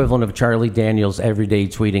is the equivalent of Charlie Daniels every day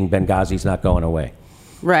tweeting Benghazi's not going away.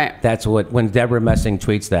 Right. That's when Deborah Messing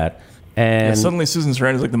tweets that. And suddenly Susan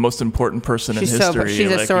Sarandon is like the most important person in history.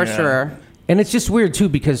 She's a sorcerer. And it's just weird, too,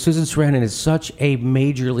 because Susan Sarandon is such a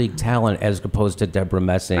major league talent as opposed to Deborah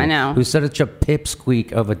Messing. I know. Who's such a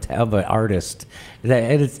pipsqueak of an artist.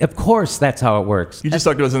 Of course, that's how it works. You just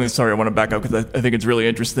talked about something, sorry, I want to back up because I think it's really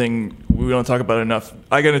interesting. We don't talk about it enough.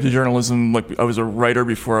 I got into journalism, like I was a writer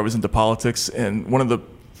before I was into politics, and one of the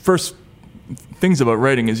first things about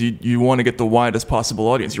writing is you want to get the widest possible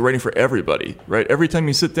audience. You're writing for everybody, right? Every time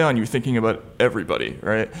you sit down, you're thinking about everybody,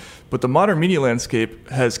 right? But the modern media landscape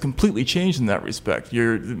has completely changed in that respect.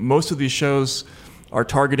 Most of these shows are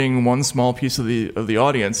targeting one small piece of the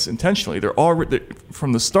audience intentionally. They're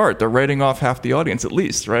from the start, they're writing off half the audience at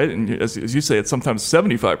least, right? And as you say, it's sometimes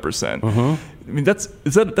 75%. I mean,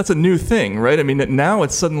 that's a new thing, right? I mean, now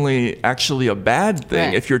it's suddenly actually a bad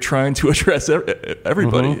thing if you're trying to address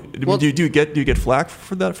everybody. Well, do you get flack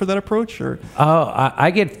for that approach, or? I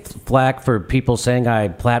get flack for people saying I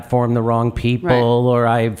platform the wrong people,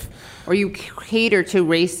 or you cater to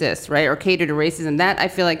racists, right? Or cater to racism. That, I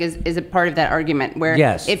feel like, is a part of that argument where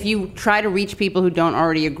if you try to reach people who don't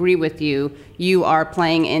already agree with you, you are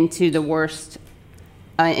playing into the worst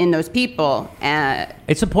in those people.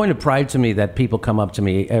 It's a point of pride to me that people come up to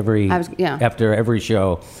me after every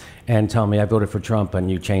show and tell me I voted for Trump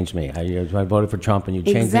and you changed me. I voted for Trump and you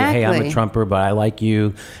changed me. Hey, I'm a Trumper, but I like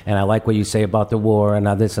you and I like what you say about the war and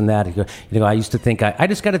this and that. I used to think I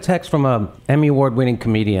just got a text from a Emmy Award-winning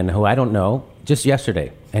comedian who I don't know just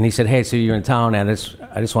yesterday. And he said, hey, so you're in town, and I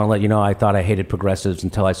just want to let you know I thought I hated progressives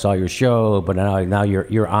until I saw your show, but now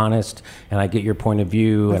you're honest, and I get your point of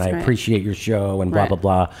view, and I appreciate your show, and blah, blah,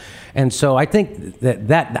 blah. And so I think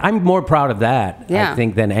that I'm more proud of that, I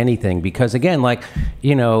think, than anything, because, again,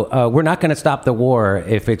 we're not going to stop the war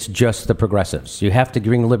if it's just the progressives. You have to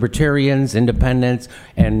bring libertarians, independents,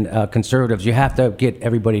 and conservatives. You have to get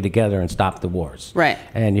everybody together and stop the wars. Right.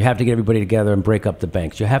 And you have to get everybody together and break up the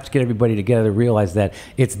banks. You have to get everybody together to realize that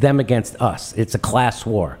it's them against us. It's a class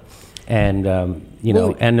war, and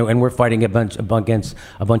and we're fighting against a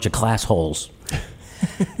bunch of class holes.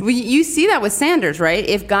 Well, you see that with Sanders, right?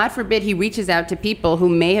 If, God forbid, he reaches out to people who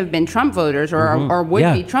may have been Trump voters or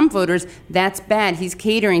would be Trump voters, that's bad. He's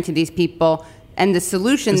catering to these people. And the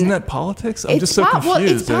solution... Isn't that politics? I'm just so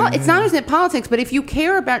confused. Well, it's not only politics, but if you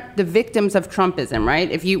care about the victims of Trumpism,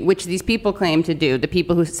 right? Which these people claim to do, the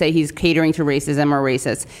people who say he's catering to racism or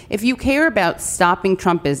racist, if you care about stopping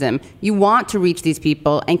Trumpism, you want to reach these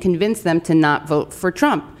people and convince them to not vote for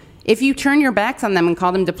Trump. If you turn your backs on them and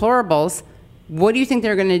call them deplorables, what do you think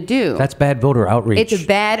they're going to do? That's bad voter outreach. It's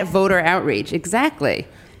bad voter outreach, exactly.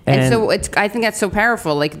 And so I think that's so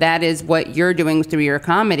powerful. Like, that is what you're doing through your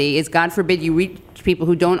comedy, is, God forbid, you reach people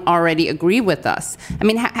who don't already agree with us. I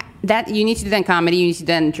mean, that you need to do that in comedy, you need to do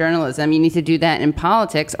that in journalism, you need to do that in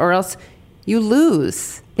politics, or else you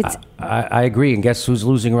lose. I agree. And guess who's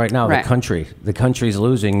losing right now? Right. The country. The country's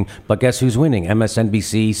losing, but guess who's winning?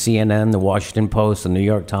 MSNBC, CNN, the Washington Post, the New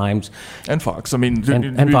York Times. And Fox. I mean, to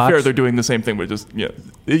be fair, they're doing the same thing, but just,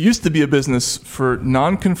 it used to be a business for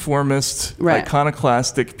nonconformist,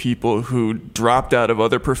 iconoclastic people who dropped out of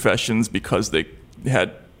other professions because they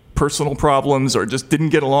had personal problems or just didn't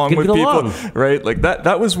get along with people, right? Like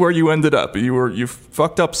that was where you ended up. You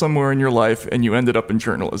fucked up somewhere in your life and you ended up in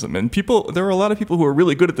journalism. And there were a lot of people who were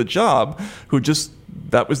really good at the job who just,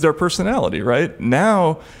 that was their personality, right?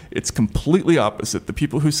 Now it's completely opposite. The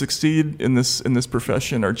people who succeed in this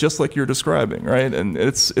profession are just like you're describing, right? And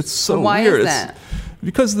it's so weird. Why is that?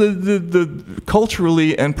 Because the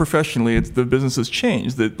culturally and professionally, the business has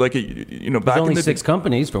changed. That back There's only in the 6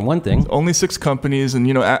 companies for one thing. Only 6 companies,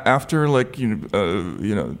 and after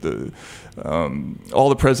all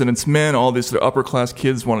the President's Men, all these sort of upper class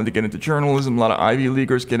kids wanted to get into journalism. A lot of Ivy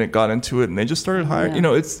Leaguers got into it, and they just started hiring.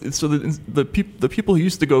 It's so the people who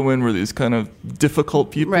used to go in were these kind of difficult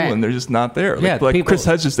people, and they're just not there. Like Chris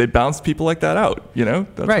Hedges, they bounced people like that out.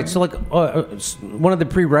 Right. So one of the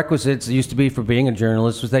prerequisites used to be for being a journalist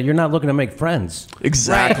was that you're not looking to make friends.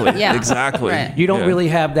 Exactly. Right. Yeah. Exactly. Right. You don't really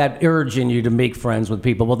have that urge in you to make friends with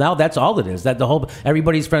people. Well, now that's all it is. That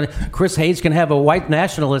everybody's friend. Chris Hayes can have a white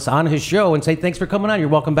nationalist on his show and say, "Thanks for coming on. You're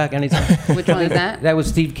welcome back anytime." Which one is that? That was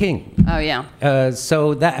Steve King. Oh yeah.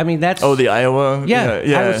 So that's. Oh, the Iowa.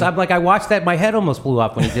 Yeah. I watched that. My head almost blew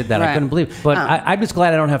off when he did that. I couldn't believe it. But I'm just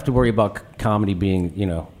glad I don't have to worry about comedy being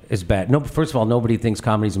is bad. No, first of all, nobody thinks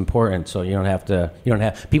comedy's important, so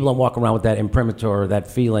people don't walk around with that imprimatur or that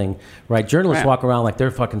feeling, right? Journalists walk around like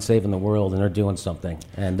they're fucking saving the world and they're doing something,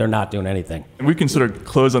 and they're not doing anything. And we can sort of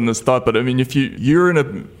close on this thought, but I mean, if you're in a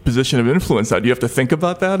position of influence now, do you have to think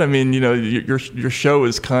about that? I mean, your show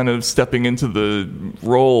is kind of stepping into the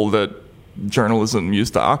role that journalism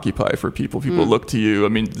used to occupy for people. People look to you. I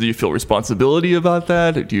mean, do you feel responsibility about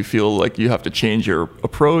that? Do you feel like you have to change your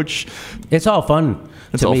approach? It's all fun.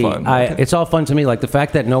 It's all fun. It's all fun to me. Like the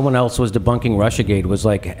fact that no one else was debunking Russiagate was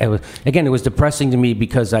like, it was depressing to me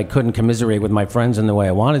because I couldn't commiserate with my friends in the way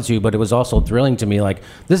I wanted to, but it was also thrilling to me. Like,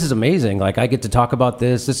 this is amazing. Like, I get to talk about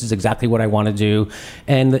this. This is exactly what I want to do.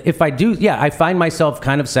 And if I do, I find myself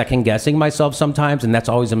kind of second guessing myself sometimes, and that's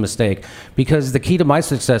always a mistake, because the key to my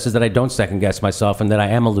success is that I don't second guess myself and that I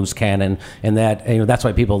am a loose cannon, and that that's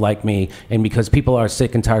why people like me, and because people are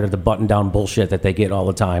sick and tired of the button down bullshit that they get all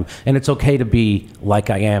the time. And it's okay to be like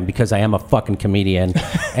I am, because I am a fucking comedian.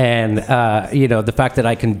 And the fact that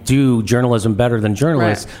I can do journalism better than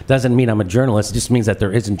journalists doesn't mean I'm a journalist. It just means that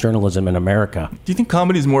there isn't journalism in America. Do you think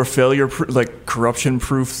comedy is more failure, corruption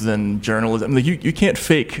proof than journalism? Like you can't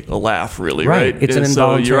fake a laugh, really, right? It's an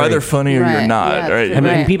involuntary. So you're either funny or you're not, right? I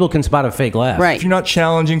mean, people can spot a fake laugh. Right. If you're not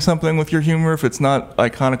challenging something with your humor, if it's not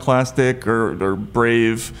iconoclastic or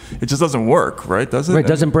brave, it just doesn't work, right? Does it? Right, it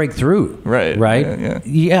doesn't break through. Right.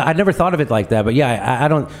 Yeah, I never thought of it like that, but I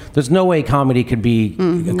don't. There's no way comedy could be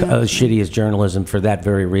as shitty as journalism for that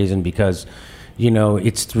very reason, because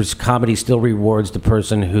comedy still rewards the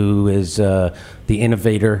person who is the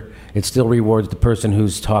innovator. It still rewards the person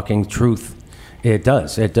who's talking truth. It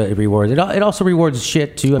does. It rewards. It also rewards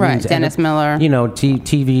shit too. Dennis Miller.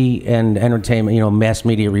 TV and entertainment. Mass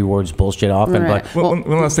media rewards bullshit often. Right. But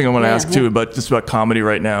one last thing I want to ask too about comedy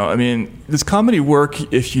right now. I mean, does comedy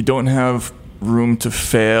work if you don't have room to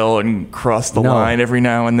fail and cross the line every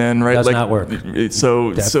now and then, right? Does not work.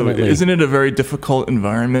 So isn't it a very difficult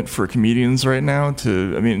environment for comedians right now?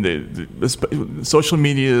 Social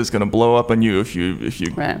media is going to blow up on you if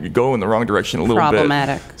you go in the wrong direction a little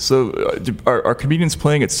Problematic. bit. So are comedians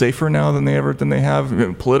playing it safer now than they have? I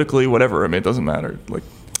mean, politically, whatever. I mean, it doesn't matter.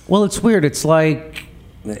 Well, it's weird. It's like,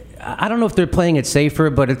 I don't know if they're playing it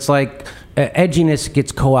safer, but it's like edginess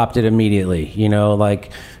gets co-opted immediately.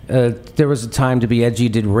 There was a time to be edgy,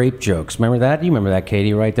 did rape jokes. Remember that? You remember that,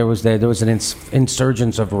 Katie, right? There was an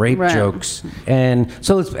insurgence of rape jokes. And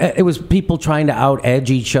so it was people trying to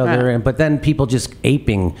out-edge each other, but then people just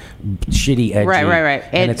aping shitty edgy. Right.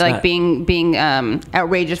 It's like being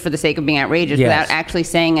outrageous for the sake of being outrageous without actually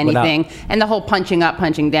saying anything. And the whole punching up,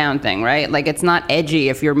 punching down thing, right? Like, it's not edgy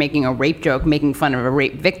if you're making a rape joke, making fun of a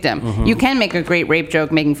rape victim. Mm-hmm. You can make a great rape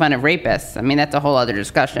joke making fun of rapists. I mean, that's a whole other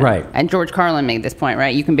discussion. Right. And George Carlin made this point,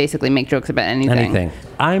 right? You can basically make jokes about anything.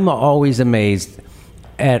 I'm always amazed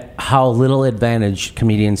at how little advantage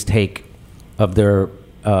comedians take of their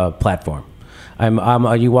platform.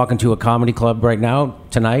 You walk into a comedy club right now,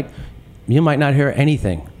 tonight, you might not hear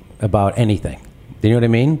anything about anything. Do you know what I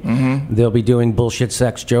mean? Mm-hmm. They'll be doing bullshit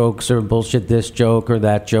sex jokes or bullshit this joke or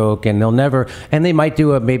that joke, and they might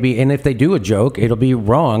do and if they do a joke, it'll be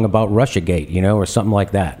wrong about Russiagate, or something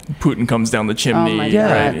like that. Putin comes down the chimney. Oh my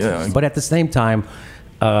God. Right? But at the same time,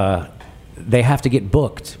 they have to get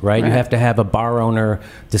booked, right? You have to have a bar owner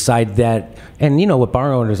decide that. And with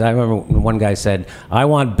bar owners, I remember one guy said, I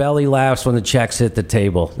want belly laughs when the checks hit the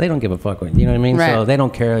table. They don't give a fuck. You know what I mean? Right. So they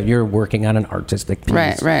don't care if you're working on an artistic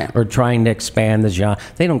piece right. or trying to expand the genre.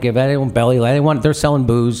 They don't give that. They want belly laughs. They're selling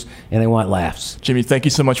booze and they want laughs. Jimmy, thank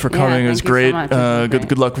you so much for coming. It was great. So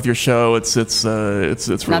good luck with your show. It's really not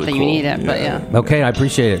cool. Not that you need it, but yeah. Okay, I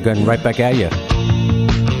appreciate it. Going right back at you.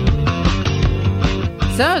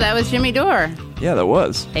 So that was Jimmy Dore. Yeah, that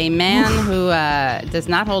was. A man who does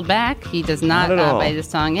not hold back. He does not at all. bite his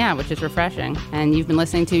tongue, which is refreshing. And you've been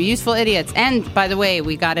listening to Useful Idiots. And, by the way,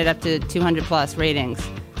 we got it up to 200-plus ratings.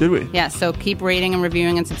 Did we? Yeah, so keep rating and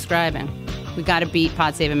reviewing and subscribing. We got to beat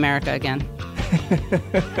Pod Save America again.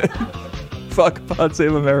 Fuck Pod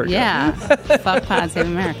Save America. Yeah, fuck Pod Save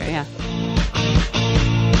America, yeah.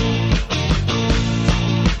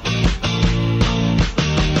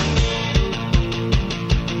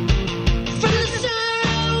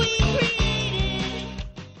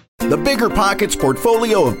 The Bigger Pockets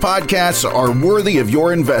portfolio of podcasts are worthy of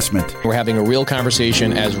your investment. We're having a real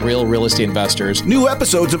conversation as real estate investors. New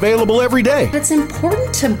episodes available every day. It's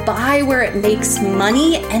important to buy where it makes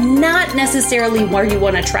money and not necessarily where you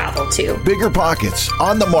want to travel to. Bigger Pockets,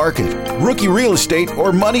 On the Market, Rookie Real Estate,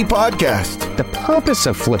 or Money Podcast. The purpose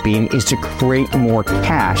of flipping is to create more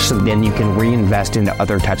cash so then you can reinvest into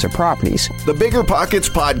other types of properties. The Bigger Pockets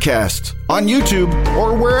Podcast, on YouTube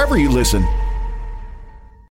or wherever you listen.